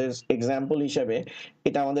আমাদের এক্সাম্পল হিসাবে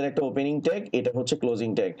এটা আমাদের একটা ওপেনিং ট্যাগ, এটা হচ্ছে ক্লোজিং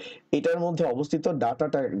ট্যাগ, এটার মধ্যে অবস্থিত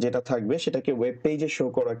ডাটাটা যেটা থাকবে সেটাকে ওয়েব পেজে শো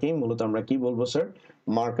করাকেই মূলত আমরা কি বলবো স্যার,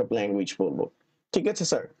 মার্কআপ ল্যাঙ্গুয়েজ বলবো। ঠিক আছে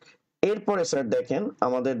স্যার, এরপরে স্যার দেখেন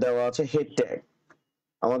আমাদের দেওয়া আছে হেড ট্যাগ।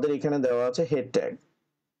 আমাদের এখানে দেওয়া আছে হেড ট্যাগ।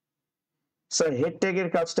 স্যার হেড ট্যাগের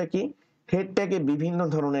কাজটা কি? হেড ট্যাগে বিভিন্ন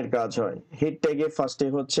ধরনের কাজ হয়। হেড ট্যাগে ফার্স্টে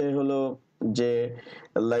হচ্ছে হলো যে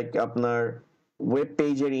লাইক আপনার ওয়েব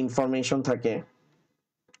পেজের ইনফরমেশন থাকে,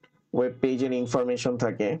 ওয়েব পেজের ইনফরমেশন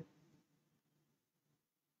থাকে,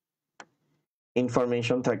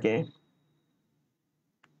 ইনফরমেশন থাকে,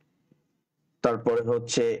 তারপরে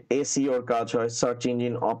হচ্ছে এসইওর কাজ হয়, সার্চ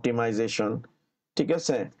ইঞ্জিন অপটিমাইজেশন। ঠিক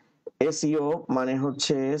আছে, এসইও মানে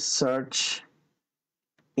হচ্ছে search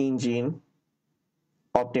engine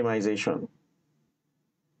optimisation,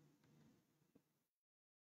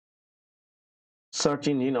 search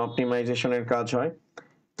engine অপটিমাইজেশনের কাজ হয়।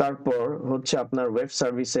 তারপর হচ্ছে আপনার ওয়েব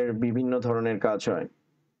সার্ভিসের বিভিন্ন ধরনের কাজ হয়।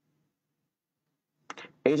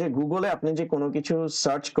 এই যে গুগলে আপনি যে কোনো কিছু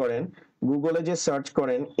সার্চ করেন, গুগলে যে সার্চ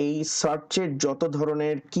করেন, এই সার্চের যত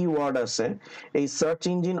ধরনের কিওয়ার্ড আছে, এই সার্চ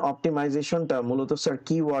ইঞ্জিন অপটিমাইজেশনটা মূলত স্যার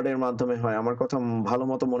কিওয়ার্ডের মাধ্যমে হয়। আমার কথা ভালো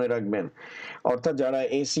মতো মনে রাখবেন। অর্থাৎ যারা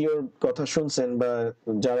এসইওর কথা শুনছেন বা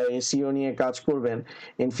যারা এসইও নিয়ে কাজ করবেন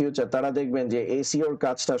ইন ফিউচার, তারা দেখবেন যে এসইওর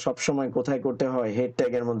কাজটা সবসময় কোথায় করতে হয়? হেড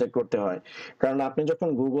ট্যাগের মধ্যে করতে হয়। কারণ আপনি যখন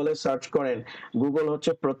গুগলে সার্চ করেন, গুগল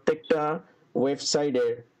হচ্ছে প্রত্যেকটা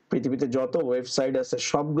ওয়েবসাইটের, পৃথিবীতে যত ওয়েবসাইট আছে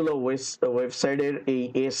সবগুলো ওয়েবসাইটের এই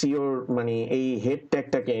এসইওর মানে এই হেড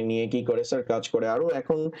ট্যাগটাকে নিয়ে কি করে স্যার কাজ করে। আরো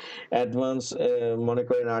এখন অ্যাডভান্স মনে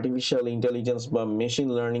করেন আর্টিফিশিয়াল ইন্টেলিজেন্স বা মেশিন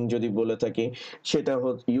লার্নিং যদি বলে থাকি, সেটা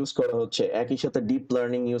ইউজ করা হচ্ছে, একই সাথে ডিপ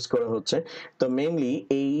লার্নিং ইউজ করা হচ্ছে। তো মেইনলি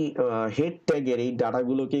এই হেড ট্যাগের এই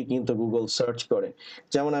ডাটাগুলোকেই কিন্তু গুগল সার্চ করে।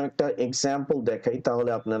 যেমন আমি একটা এক্সাম্পল দেখাই, তাহলে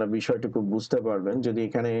আপনারা বিষয়টুকু বুঝতে পারবেন। যদি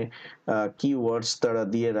এখানে কিওয়ার্ডস তারা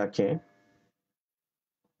দিয়ে রাখে,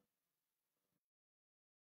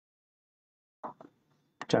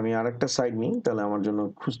 আমি আরেকটা সাইট নিই, তাহলে আমার জন্য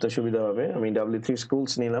খুঁজতে সুবিধা হবে। আমি W3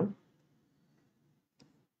 স্কুলস নিলাম।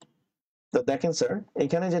 তো দেখেন স্যার,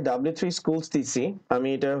 এখানে যে W3 স্কুলস দিছি, আমি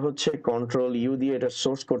এটা হচ্ছে কন্ট্রোল ইউ দিয়ে এটা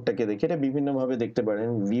সোর্স কোডটাকে দেখি। এটা বিভিন্ন ভাবে দেখতে পারেন,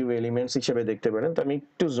 ভিউ এলিমেন্টস হিসেবে দেখতে পারেন। তো আমি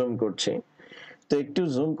একটু জুম করছি। তো একটু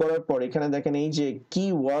জুম করার পর এখানে দেখেন এই যে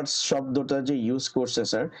কিওয়ার্ডস শব্দটা যে ইউজ করছে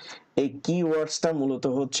স্যার, এই কিওয়ার্ডসটা মূলত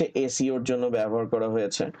হচ্ছে এসইওর জন্য ব্যবহার করা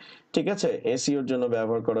হয়েছে। ঠিক আছে, এসইওর জন্য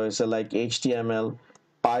ব্যবহার করা হয়েছে, লাইক এইচটিএমএল,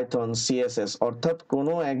 পাইথন, সিএসএস। অর্থাৎ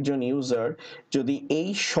কোনো একজন ইউজার যদি এই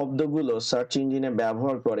শব্দগুলো সার্চ ইঞ্জিনে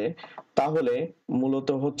ব্যবহার করে, তাহলে মূলত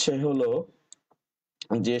হচ্ছে হলো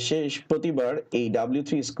যে সে প্রতিবার এই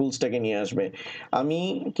W3 স্কুলসটাকে নিয়ে আসবে। আমি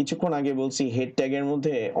কিছুক্ষণ আগে বলছি হেড ট্যাগের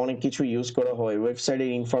মধ্যে অনেক কিছু ইউজ করা হয়,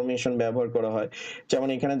 ওয়েবসাইটের ইনফরমেশন ব্যবহার করা হয়। যেমন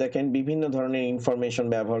এখানে দেখেন বিভিন্ন ধরনের ইনফরমেশন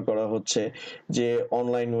ব্যবহার করা হচ্ছে, যে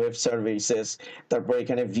অনলাইন ওয়েব সার্ভিসেস, তারপর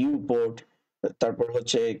এখানে ভিউ পোর্ট, তারপর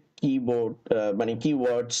হচ্ছে কিবোর্ড মানে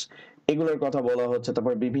কিওয়ার্ডস, এগুলোর কথা বলা হচ্ছে,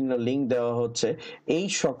 তারপর বিভিন্ন লিঙ্ক দেওয়া হচ্ছে। এই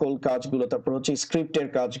সকল কাজগুলো, তারপর হচ্ছে স্ক্রিপ্টের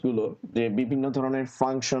কাজগুলো, যে বিভিন্ন ধরনের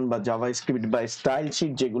ফাংশন বা জাভা স্ক্রিপ্ট বা স্টাইল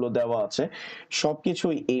শিট যেগুলো দেওয়া আছে,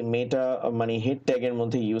 সবকিছুই এই মেটা মানে হেড ট্যাগের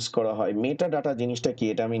মধ্যে ইউজ করা হয়। মেটা ডাটা জিনিসটা কি,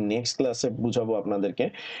 এটা আমি নেক্সট ক্লাসে বুঝাবো আপনাদেরকে,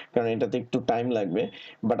 কারণ এটাতে একটু টাইম লাগবে।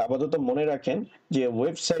 বাট আপাতত মনে রাখেন যে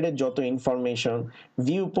ওয়েবসাইটের যত ইনফরমেশন,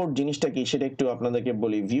 ভিউ পোর্ট জিনিসটা কি সেটা একটু আপনাদেরকে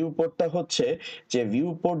বলি। ভিউ পোর্টটা হচ্ছে যে ভিউ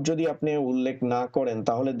পোর্ট যদি আপনি উল্লেখ না করেন,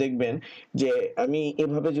 তাহলে দেখবেন যে, আমি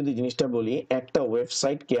এভাবে যদি জিনিসটা বলি, একটা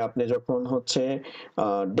ওয়েবসাইটকে আপনি যখন হচ্ছে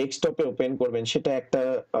ডেস্কটপে ওপেন করবেন, সেটা একটা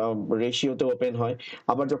রেশিওতে ওপেন হয়।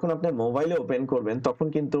 আবার যখন আপনি মোবাইলে ওপেন করবেন, তখন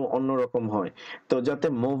কিন্তু অন্যরকম হয়। তো যাতে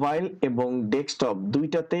মোবাইল এবং ডেস্কটপ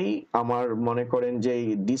দুইটাতেই আমার মনে করেন যে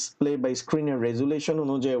ডিসপ্লে বা স্ক্রিনের রেজুলেশন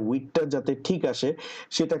অনুযায়ী উইডথটা যাতে ঠিক আসে,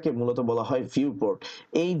 সেটাকে মূলত বলা হয় ভিউ পোর্ট।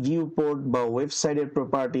 এই ভিউ পোর্ট বা ওয়েবসাইটের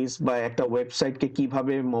প্রপার্টিজ বা একটা ওয়েবসাইটকে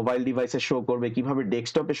কিভাবে মোবাইল ডিভাইসে শো করবে, কিভাবে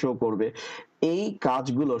ডেস্কটপে শো করবে, এই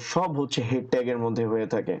কাজগুলো সব হচ্ছে হেড ট্যাগের মধ্যে হয়ে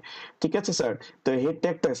থাকে। ঠিক আছে স্যার, তো হেড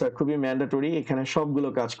ট্যাগটা স্যার খুবই ম্যান্ডেটরি, এখানে সবগুলো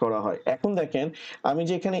কাজ করা হয়। এখন দেখেন, আমি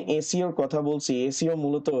যে এখানে এসইওর কথা বলছি, এসইও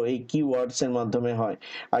মূলত এই কিওয়ার্ডস এর মাধ্যমে হয়।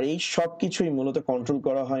 আর এই সব কিছুই মূলত কন্ট্রোল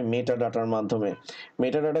করা হয় মেটা ডাটার মাধ্যমে।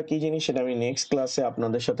 মেটা ডাটা কি জিনিস সেটা আমি নেক্সট ক্লাসে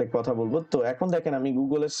আপনাদের সাথে কথা বলবো। তো এখন দেখেন, আমি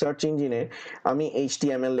গুগলের সার্চ ইঞ্জিনে আমি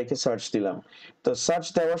এইচটিএমএল লিখে সার্চ দিলাম। তো সার্চ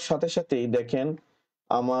দেওয়ার সাথে সাথেই দেখেন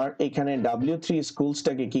আমার এখানে W3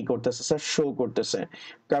 স্কুলসটাকে কি করতেছে স্যার, শো করতেছে।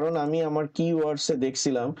 কারণ আমি আমার কিওয়ার্ডস এ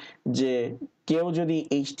দেখছিলাম যে কেউ যদি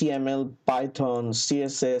এইচটিএমএল, পাইথন,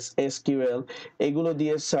 সিএসএস, এসকিউএল এগুলো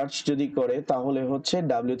দিয়ে সার্চ যদি করে, তাহলে হচ্ছে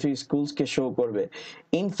W3 স্কুলসকে শো করবে।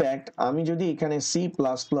 ইনফ্যাক্ট আমি যদি এখানে C++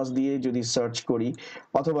 দিয়ে যদি সার্চ করি,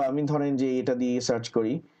 অথবা আমি ধরেন যে এটা দিয়ে সার্চ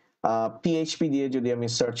করি, পিএইচপি দিয়ে যদি আমি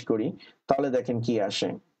সার্চ করি, তাহলে দেখেন কি আসে।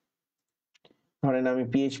 ধরেন আমি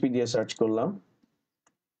পিএইচপি দিয়ে সার্চ করলাম,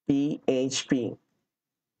 পিএইচপি,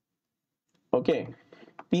 ওকে।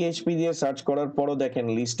 পিএইচপি দিয়ে সার্চ করার পরও দেখেন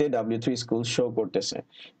লিস্টে W3 স্কুল শো করতেছে।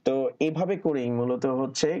 তো এইভাবে করেই মূলত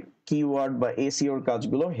হচ্ছে কিওয়ার্ড বা এসইওর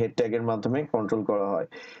কাজগুলো হেড ট্যাগের মাধ্যমে কন্ট্রোল করা হয়।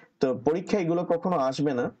 তো পরীক্ষায় এগুলো কখনো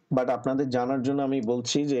আসবে না, বাট আপনাদের জানার জন্য আমি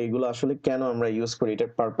বলছি যে এগুলো আসলে কেন আমরা ইউজ করি,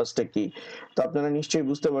 এটার পারপাসটা কি। তো আপনারা নিশ্চয়ই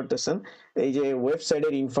বুঝতে পারতেছেন, এই যে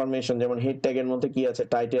ওয়েবসাইটের ইনফরমেশন যেমন হেড ট্যাগের মধ্যে কি আছে,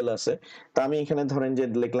 টাইটেল আছে। তো আমি এখানে ধরেন যে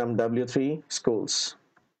লিখলাম W3 স্কুলস,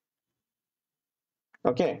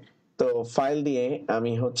 ওকে। তো ফাইল দিয়ে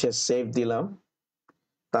আমি হচ্ছে সেভ দিলাম।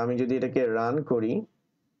 তা আমি যদি এটাকে রান করি,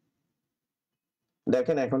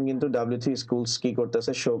 দেখেন এখন কিন্তু W3 স্কুলস কি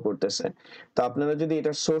করতেছে, শো করতেছে। তো আপনারা যদি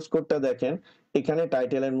এটার সোর্স কোডটা দেখেন, এখানে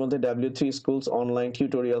টাইটেলের মধ্যে W3 স্কুলস অনলাইন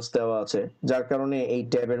টিউটোরিয়ালস দেওয়া আছে, যার কারণে এই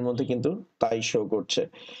ট্যাবের মধ্যে কিন্তু তাই শো করছে।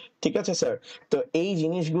 ঠিক আছে স্যার। তো এই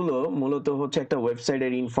জিনিসগুলো মূলত হচ্ছে একটা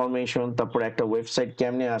ওয়েবসাইটের ইনফরমেশন, তারপর একটা ওয়েবসাইট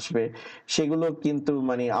কেমনে আসবে সেগুলো কিন্তু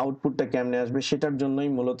মানে আউটপুটটা কেমনে আসবে সেটার জন্যই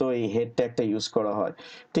মূলত এই হেড ট্যাগটা ইউজ করা হয়।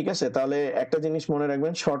 ঠিক আছে, তাহলে একটা জিনিস মনে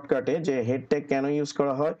রাখবেন শর্টকাটে, যে হেড ট্যাগ কেন ইউজ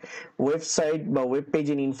করা হয়, ওয়েবসাইট বা ওয়েব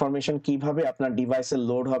পেজের ইনফরমেশন কিভাবে আপনার ডিভাইসে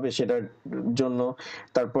লোড হবে সেটার জন্য,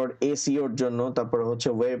 তারপর এসইওর জন্য, তারপর হচ্ছে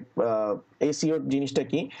ওয়েব এসইওর জিনিসটা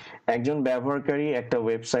কি, একজন ব্যবহারকারী একটা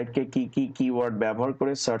ওয়েবসাইটকে কি কি কিওয়ার্ড ব্যবহার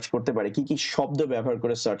করে সার্চ করতে পারে, কি কি শব্দ ব্যবহার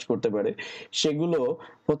করে সার্চ করতে পারে, সেগুলো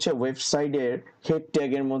হচ্ছে ওয়েবসাইটের হেড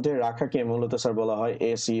ট্যাগের মধ্যে রাখাকে মূলত স্যার বলা হয়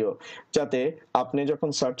এসইও। যাতে আপনি যখন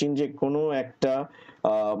সার্চ ইঞ্জিনে কোনো একটা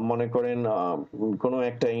মনে করেন কোনো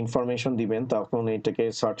একটা ইনফরমেশন দিবেন, তখন এটাকে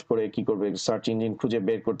সার্চ করে কি করবে, সার্চ ইঞ্জিন খুঁজে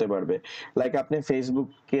বের করতে পারবে। লাইক আপনি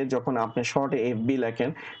ফেসবুকে যখন আপনি শর্টে এফবি লেখেন,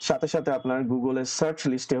 সাথে সাথে আপনার গুগলের সার্চ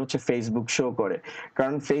লিস্টে হচ্ছে ফেসবুক শো করে।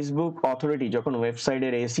 কারণ ফেসবুক অথরিটি যখন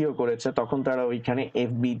ওয়েবসাইটের এসইও করেছে, তখন তারা ওইখানে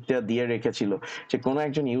এফবিটা দিয়ে রেখেছিল যে কোনো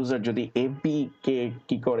একজন ইউজার যদি এফবি কে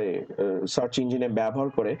কি করে সার্চ ইঞ্জিনে ব্যবহার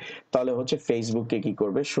করে, তাহলে হচ্ছে ফেসবুককে কি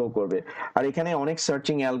করবে, শো করবে। আর এখানে অনেক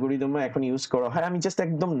সার্চিং অ্যালগোরিদমও এখন ইউজ করা হয়। আমি জাস্ট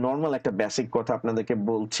একদম নর্মাল একটা বেসিক কথা আপনাদেরকে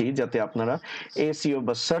বলছি, যাতে আপনারা এসইও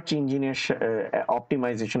বা সার্চ ইঞ্জিনের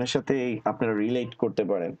অপটিমাইজেশনের সাথে আপনারা রিলেট করতে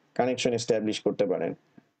পারেন, কানেকশন এস্টাবলিশ করতে পারেন।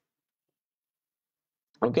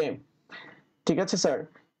 ওকে, ঠিক আছে স্যার।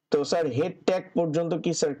 তো স্যার হেড ট্যাগ পর্যন্ত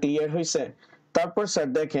কি স্যার ক্লিয়ার হয়েছে? তারপর স্যার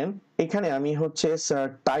দেখেন এখানে আমি হচ্ছে স্যার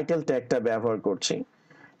টাইটেল ট্যাগটা ব্যবহার করছি।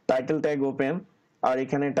 টাইটেল ট্যাগ ওপেন, আর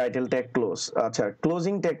এখানে টাইটেল ট্যাগ ক্লোজ। আচ্ছা,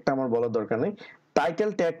 ক্লোজিং ট্যাগটা আমার বলার দরকার নেই। টাইটেল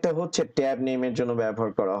ট্যাগটা হচ্ছে ট্যাব নেমের জন্য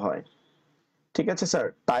ব্যবহার করা হয়। ঠিক আছে স্যার,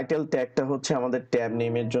 টাইটেল ট্যাগটা হচ্ছে আমাদের ট্যাব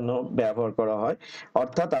নেমের জন্য ব্যবহার করা হয়।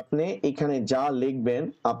 অর্থাৎ আপনি এখানে যা লিখবেন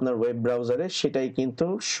আপনার ওয়েব ব্রাউজারে সেটাই কিন্তু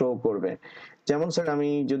শো করবে। যেমন স্যার আমি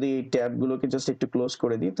যদি ট্যাবগুলোকে জাস্ট একটু ক্লোজ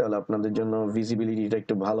করে দিই, তাহলে আপনাদের জন্য ভিজিবিলিটিটা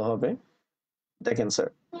একটু ভালো হবে। দেখেন স্যার,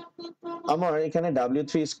 আমার এখানে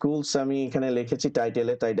W3 স্কুলস আমি এখানে লিখেছি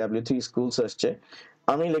টাইটেলে, তাই W3 স্কুলস আসছে।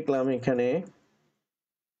 আমি লিখলাম এখানে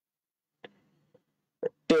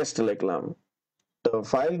টেস্ট লিখলাম। তো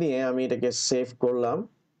ফাইল দিয়ে আমি এটাকে সেভ করলাম,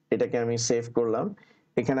 এটাকে আমি সেভ করলাম,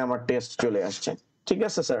 এখানে আমার টেস্ট চলে আসছে। ঠিক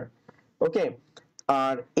আছে স্যার, ওকে।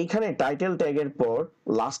 আর এখানে টাইটেল ট্যাগের পর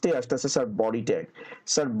লাস্টে আসতেছে sir body tag.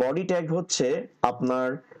 Sir body tag হচ্ছে আপনার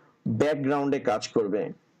ব্যাকগ্রাউন্ডে কাজ করবে।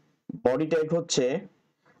 বডি ট্যাগ হচ্ছে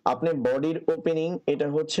আপনি বডির ওপেনিং, এটা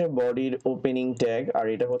হচ্ছে বডির ওপেনিং ট্যাগ, আর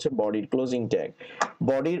এটা হচ্ছে বডির ক্লোজিং ট্যাগ।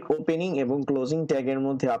 বডির ওপেনিং এবং ক্লোজিং ট্যাগের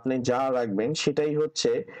মধ্যে আপনি যা রাখবেন সেটাই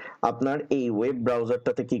হচ্ছে আপনার এই ওয়েব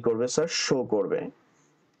ব্রাউজারটাতে কি করবে স্যার, শো করবে।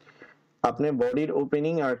 আপনি বডির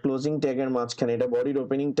ওপেনিং আর ক্লোজিং ট্যাগের মাঝখানে, এটা বডির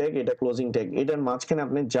ওপেনিং ট্যাগ, এটা ক্লোজিং ট্যাগ, এটার মাঝখানে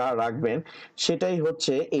আপনি যা রাখবেন সেটাই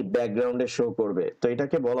হচ্ছে এই ব্যাকগ্রাউন্ডে শো করবে। তো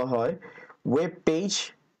এটাকে বলা হয় ওয়েব পেজ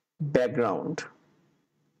ব্যাকগ্রাউন্ড।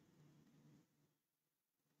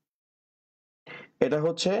 এটা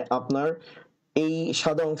হচ্ছে আপনার এই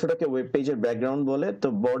সাদা অংশটাকে ওয়েব পেজের ব্যাকগ্রাউন্ড বলে। তো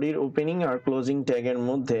বডির ওপেনিং আর ক্লোজিং ট্যাগের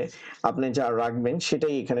মধ্যে আপনি যা রাখবেন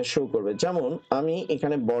সেটাই এখানে শো করবে। যেমন আমি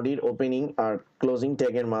এখানে বডির ওপেনিং আর ক্লোজিং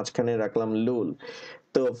ট্যাগের মাঝখানে রাখলাম লুল।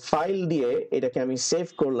 তো ফাইল দিয়ে এটাকে আমি সেভ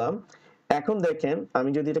করলাম। এখন দেখেন আমি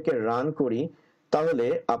যদি এটাকে রান করি, তাহলে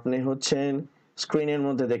আপনি হচ্ছেন স্ক্রিনের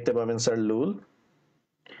মধ্যে দেখতে পাবেন স্যার লুল।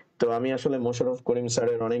 তো আমি আসলে মোশাররফ করিম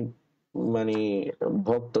স্যারের অনেক মানে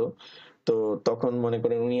ভক্ত। তো তখন মনে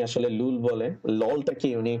করেন উনি আসলে লুল বলে, ললটাকে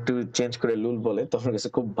উনি একটু চেঞ্জ করে লুল বলে, তো আমার কাছে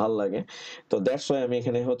খুব ভালো লাগে। তো দ্যাটস ওয়াই আমি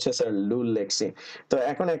এখানে হচ্ছে স্যার লুল লেখছি। তো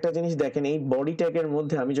এখন একটা জিনিস দেখেন, এই বডি ট্যাগের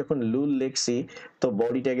মধ্যে আমি যখন লুল লেখছি, তো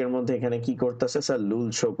বডি ট্যাগের মধ্যে এখানে কি করতেছে স্যার, লুল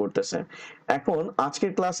শো করতেছে। এখন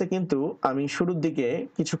আজকের ক্লাসে কিন্তু আমি শুরুর দিকে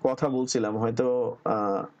কিছু কথা বলছিলাম, হয়তো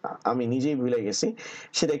আমি নিজেই ভুলে গেছি,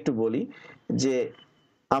 সেটা একটু বলি। যে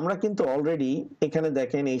আমরা কিন্তু অলরেডি এখানে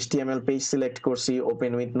দেখেন HTML পেজ সিলেক্ট করছি,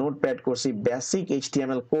 ওপেন উইথ নোটপ্যাড করছি, বেসিক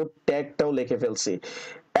HTML কোড ট্যাগটাও লিখে ফেলছি।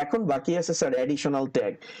 এখন বাকি আছে স্যার অ্যাডিশনাল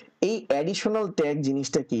ট্যাগ। এই অ্যাডিশনাল ট্যাগ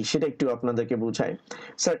জিনিসটা কি সেটা একটু আপনাদেরকে বুঝাই।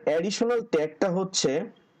 স্যার অ্যাডিশনাল ট্যাগটা হচ্ছে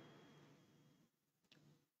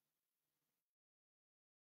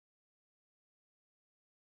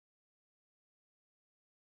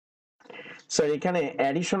স্যার এখানে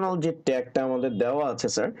অ্যাডিশনাল যে ট্যাগটা আমাদের দেওয়া আছে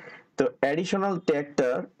স্যার, তো অ্যাডিশনাল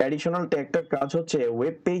ট্যাগটার কাজ হচ্ছে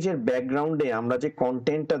ওয়েব পেজের ব্যাকগ্রাউন্ডে আমরা যে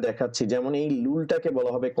কন্টেন্টটা দেখাচ্ছি, যেমন এই লুলটাকে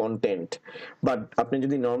বলা হবে কন্টেন্ট, বাট আপনি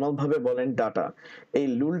যদি নর্মাল ভাবে বলেন ডাটা, এই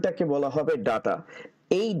লুলটাকে বলা হবে ডাটা।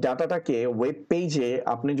 এই ডাটাটাকে ওয়েব পেজে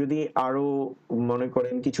আপনি যদি আরো মনে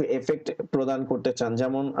করেন কিছু এফেক্ট প্রদান করতে চান,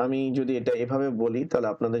 যেমন আমি যদি এটা এভাবে বলি তাহলে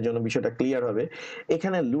আপনাদের জন্য বিষয়টা ক্লিয়ার হবে।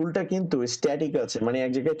 এখানে লুলটা কিন্তু স্ট্যাটিক আছে, মানে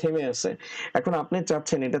এক জায়গায় থেমে আছে। এখন আপনি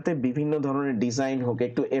চাচ্ছেন এটাতে বিভিন্ন ধরনের ডিজাইন হোক,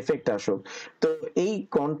 একটু এফেক্ট আসুক। তো এই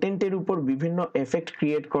কন্টেন্টের উপর বিভিন্ন এফেক্ট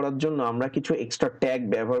ক্রিয়েট করার জন্য আমরা কিছু এক্সট্রা ট্যাগ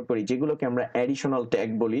ব্যবহার করি, যেগুলোকে আমরা অ্যাডিশনাল ট্যাগ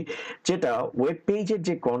বলি, যেটা ওয়েব পেজের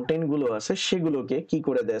যে কন্টেন্ট গুলো আছে সেগুলোকে কি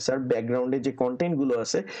করে দেয় স্যার, ব্যাকগ্রাউন্ডে যে কন্টেন্ট গুলো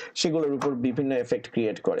আছে সেগুলোর উপর বিভিন্ন এফেক্ট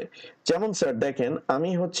ক্রিয়েট করে। যেমন স্যার দেখেন,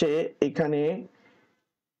 আমি হচ্ছে এখানে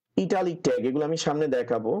ইটালিক ট্যাগ, এগুলো আমি সামনে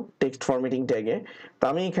দেখাবো টেক্সট ফরম্যাটিং ট্যাগে। তো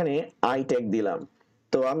আমি এখানে আই ট্যাগ দিলাম,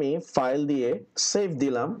 তো আমি ফাইল দিয়ে সেভ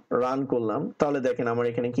দিলাম, রান করলাম, তাহলে দেখেন আমার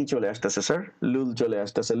এখানে কি চলে আসতেছে স্যার, লুল চলে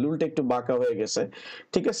আসতেছে। লুলটা একটু বাঁকা হয়ে গেছে,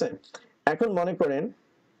 ঠিক আছে। এখন মনে করেন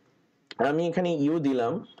আমি এখানে ইউ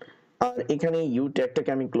দিলাম, আর এখানে ইউ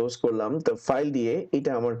ট্যাগটাকে আমি ক্লোজ করলাম, তো ফাইল দিয়ে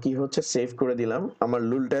এটা আমার কি হচ্ছে সেভ করে দিলাম। আমার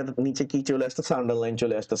লুলটার নিচে কি চলে আসতেছে, আন্ডারলাইন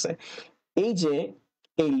চলে আসতেছে। এই যে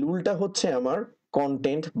এই লুলটা হচ্ছে আমার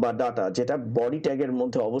কন্টেন্ট বা ডাটা, যেটা বডি ট্যাগের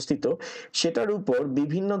মধ্যে অবস্থিত, সেটার উপর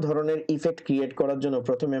বিভিন্ন ধরনের ইফেক্ট ক্রিয়েট করার জন্য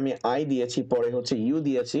প্রথমে আমি আই দিয়েছি, পরে হচ্ছে ইউ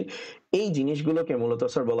দিয়েছি। এই জিনিসগুলোকে মূলত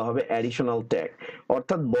স্যার বলা হবে অ্যাডিশনাল ট্যাগ।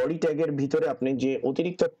 অর্থাৎ বডি ট্যাগের ভিতরে আপনি যে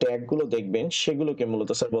অতিরিক্ত ট্যাগগুলো দেখবেন সেগুলোকে মূলত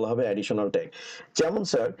স্যার বলা হবে অ্যাডিশনাল ট্যাগ। যেমন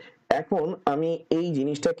স্যার এখন আমি এই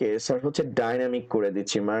জিনিসটাকে স্যার হচ্ছে ডাইনামিক করে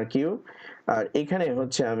দিচ্ছি, মার্কিউ, আর এখানে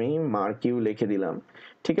হচ্ছে আমি মার্কিউ লিখে দিলাম,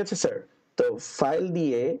 ঠিক আছে স্যার। তো ফাইল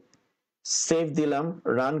দিয়ে সেভ দিলাম,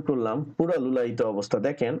 রান করলাম, পুরো লুলায়িত অবস্থা।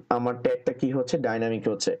 দেখেন আমার ট্যাগটা কি হচ্ছে, ডাইনামিক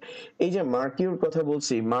হচ্ছে। এই যে মার্কিউর কথা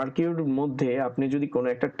বলছি, মার্কিউর মধ্যে আপনি যদি কোনো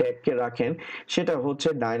একটা ট্যাগকে রাখেন সেটা হচ্ছে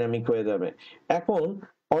ডাইনামিক হয়ে যাবে। এখন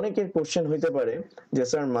অনেকের কোশ্চেন হইতে পারে যে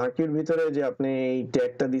স্যার মার্কিউর ভিতরে যে আপনি এই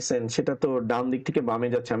ট্যাগটা দিচ্ছেন সেটা তো ডান দিক থেকে বামে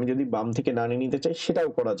যাচ্ছে, আমি যদি বাম থেকে ডানে নিতে চাই সেটাও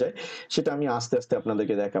করা যায়, সেটা আমি আস্তে আস্তে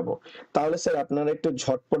আপনাদেরকে দেখাবো। তাহলে স্যার আপনারা একটু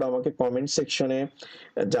ঝটপট আমাকে কমেন্ট সেকশনে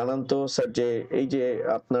জানান তো স্যার, যে এই যে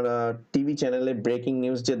আপনারা টিভি চ্যানেলে ব্রেকিং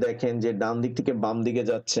নিউজ যে দেখেন যে ডান দিক থেকে বাম দিকে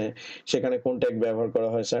যাচ্ছে, সেখানে কোন ট্যাগ ব্যবহার করা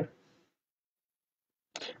হয় স্যার?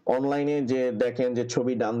 অনলাইনে যে দেখেন যে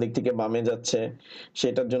ছবি ডান দিক থেকে বামে যাচ্ছে,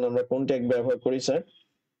 সেটার জন্য আমরা কোন ট্যাগ ব্যবহার করি স্যার?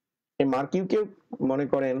 এই মার্কিউকেও মনে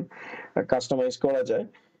করেন কাস্টমাইজ করা যায়,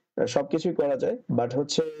 সবকিছুই করা যায়, বাট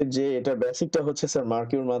হচ্ছে যে এটার বেসিকটা হচ্ছে স্যার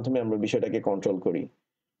মার্কিউর মাধ্যমে আমরা বিষয়টাকে কন্ট্রোল করি।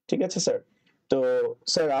 ঠিক আছে স্যার। তো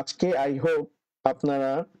স্যার আজকে আই হোপ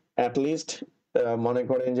আপনারা অ্যাট লিস্ট মনে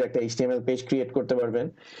করেন যে একটা এইচটিএমএল পেজ ক্রিয়েট করতে পারবেন,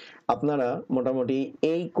 আপনারা মোটামুটি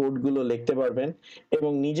এই কোডগুলো লিখতে পারবেন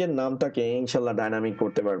এবং নিজের নামটাকে ইনশাল্লাহ ডাইনামিক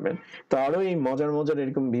করতে পারবেন। তো আরো এই মজার মজার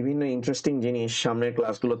এরকম বিভিন্ন ইন্টারেস্টিং জিনিস সামনের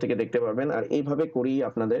ক্লাসগুলো থেকে দেখতে পারবেন, আর এইভাবে করেই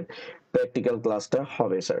আপনাদের প্র্যাকটিক্যাল ক্লাসটা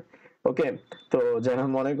হবে স্যার। ওকে। তো যারা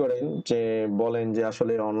মনে করেন যে বলেন যে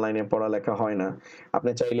আসলে অনলাইনে পড়ালেখা হয় না,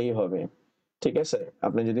 আপনি চাইলেই হবে, ঠিক আছে,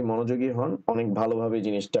 আপনি যদি মনোযোগী হন অনেক ভালোভাবে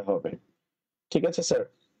জিনিসটা হবে। ঠিক আছে স্যার।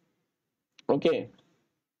 ওকে।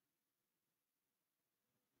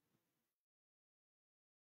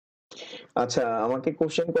 আচ্ছা, আমাকে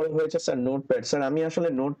কোশ্চেন করা হয়েছে স্যার নোটপ্যাড। স্যার আমি আসলে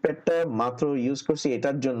নোটপ্যাডটা মাত্র ইউজ করছি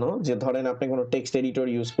এটার জন্য যে ধরেন আপনি কোনো টেক্সট এডিটর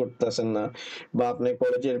ইউজ করতেছেন না, বা আপনি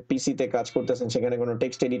কলেজের পিসিতে কাজ করতেছেন সেখানে কোনো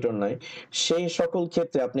টেক্সট এডিটর নাই, সেই সকল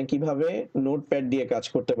ক্ষেত্রে আপনি কিভাবে নোটপ্যাড দিয়ে কাজ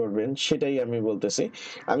করতে পারবেন সেটাই আমি বলতেছি।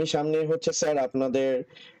 আমি সামনে হচ্ছে স্যার আপনাদের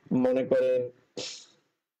মনে করেন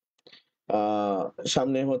আহ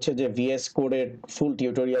সামনে হচ্ছে যে ভিএস কোডের ফুল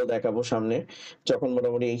টিউটোরিয়াল দেখাবো সামনে, যখন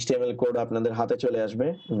মোটামুটি এইচটিএমএল কোড আপনাদের হাতে চলে আসবে,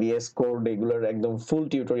 ভিএস কোড এগুলোর একদম ফুল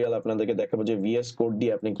টিউটোরিয়াল আপনাদেরকে দেখাবো যে ভিএস কোড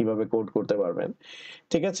দিয়ে আপনি কিভাবে কোড করতে পারবেন।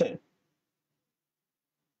 ঠিক আছে।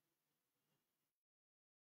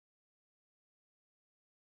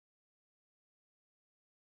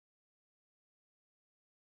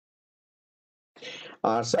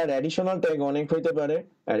 আর স্যার অ্যাডিশনাল ট্যাগ অনেক হইতে পারে,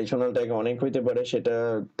 অ্যাডিশনাল ট্যাগ অনেক হইতে পারে,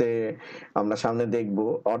 সেটাতে আমরা সামনে দেখব।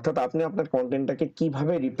 অর্থাৎ আপনি আপনার কন্টেন্টটাকে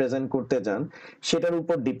কিভাবে রিপ্রেজেন্ট করতে চান সেটার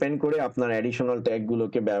উপর ডিপেন্ড করে আপনার অ্যাডিশনাল ট্যাগ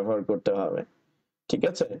গুলোকে ব্যবহার করতে হবে। ঠিক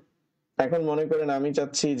আছে। এখন মনে করেন আমি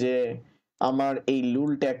চাচ্ছি যে আমার এই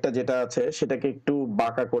লুল ট্যাগটা যেটা আছে সেটাকে একটু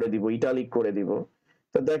বাঁকা করে দিব, ইটালিক করে দিব।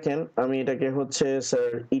 তো দেখেন আমি এটাকে হচ্ছে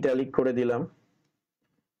স্যার ইটালিক করে দিলাম,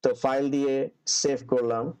 তো ফাইল দিয়ে সেভ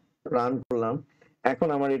করলাম, রান করলাম। এখন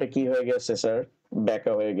আমার এটা কি হয়ে গেছে স্যার,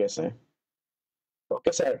 ব্যাকা হয়ে গেছে।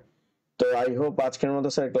 Okay sir. তো আই হোপ আজকের মতো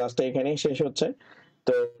স্যার ক্লাসটা এখানেই শেষ হচ্ছে।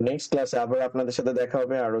 তো নেক্সট ক্লাসে আবার আপনাদের সাথে দেখা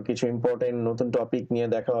হবে, আরো কিছু ইম্পর্টেন্ট নতুন টপিক নিয়ে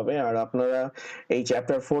দেখা হবে। আর আপনারা এই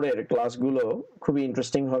চ্যাপ্টার 4 এর ক্লাসগুলো খুবই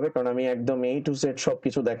ইন্টারেস্টিং হবে, কারণ আমি একদম A to Z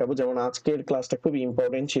সবকিছু দেখাবো। যেমন আজকের ক্লাসটা খুবই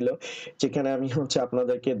ইম্পর্টেন্ট ছিল, যেখানে আমি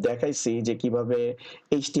আপনাদেরকে দেখাইছি যে কিভাবে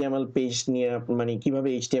HTML পেজ নিয়ে মানে কিভাবে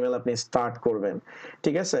HTML আপনি স্টার্ট করবেন।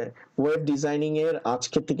 ঠিক আছে, ওয়েব ডিজাইনিং এর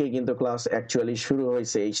আজকের থেকে কিন্তু ক্লাস অ্যাকচুয়ালি শুরু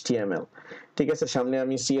হয়েছে HTML। ঠিক আছে, সামনে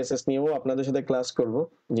আমি CSS নিয়েও আপনাদের সাথে ক্লাস করব,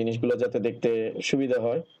 জিনিসগুলো যাতে দেখতে সুবিধা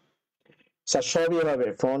হয়। স্যার সবই হবে,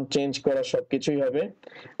 ফন্ট চেঞ্জ করা সবকিছুই হবে।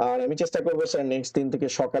 আর আমি চেষ্টা করবো স্যার নেক্সট দিন থেকে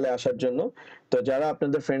সকালে আসার জন্য। তো যারা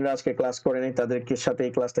আপনাদের ফ্রেন্ডরা আজকে ক্লাস করেনি তাদেরকে সাথে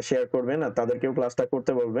এই ক্লাসটা শেয়ার করবেন, আর তাদেরকেও ক্লাসটা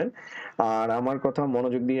করতে বলবেন। আর আমার কথা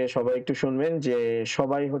মনোযোগ দিয়ে সবাই একটু শুনবেন, যে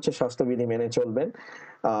সবাই স্বাস্থ্যবিধি মেনে চলবেন,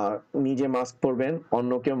 নিজে মাস্ক পরবেন,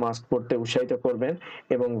 অন্যকেও মাস্ক পরতে উৎসাহিত করবেন,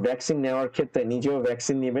 এবং ভ্যাকসিন নেওয়ার ক্ষেত্রে নিজেও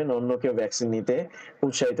ভ্যাকসিন নেবেন, অন্যকেও ভ্যাকসিন নিতে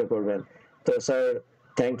উৎসাহিত করবেন। তো স্যার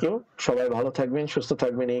থ্যাংক ইউ, সবাই ভালো থাকবেন, সুস্থ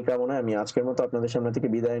থাকবেন এই কামনায় আমি আজকের মতো আপনাদের সামনে থেকে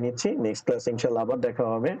বিদায় নিচ্ছি। নেক্সট ক্লাস ইনশাআল্লাহ আবার দেখা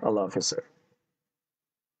হবে। আল্লাহ হাফেজ স্যার।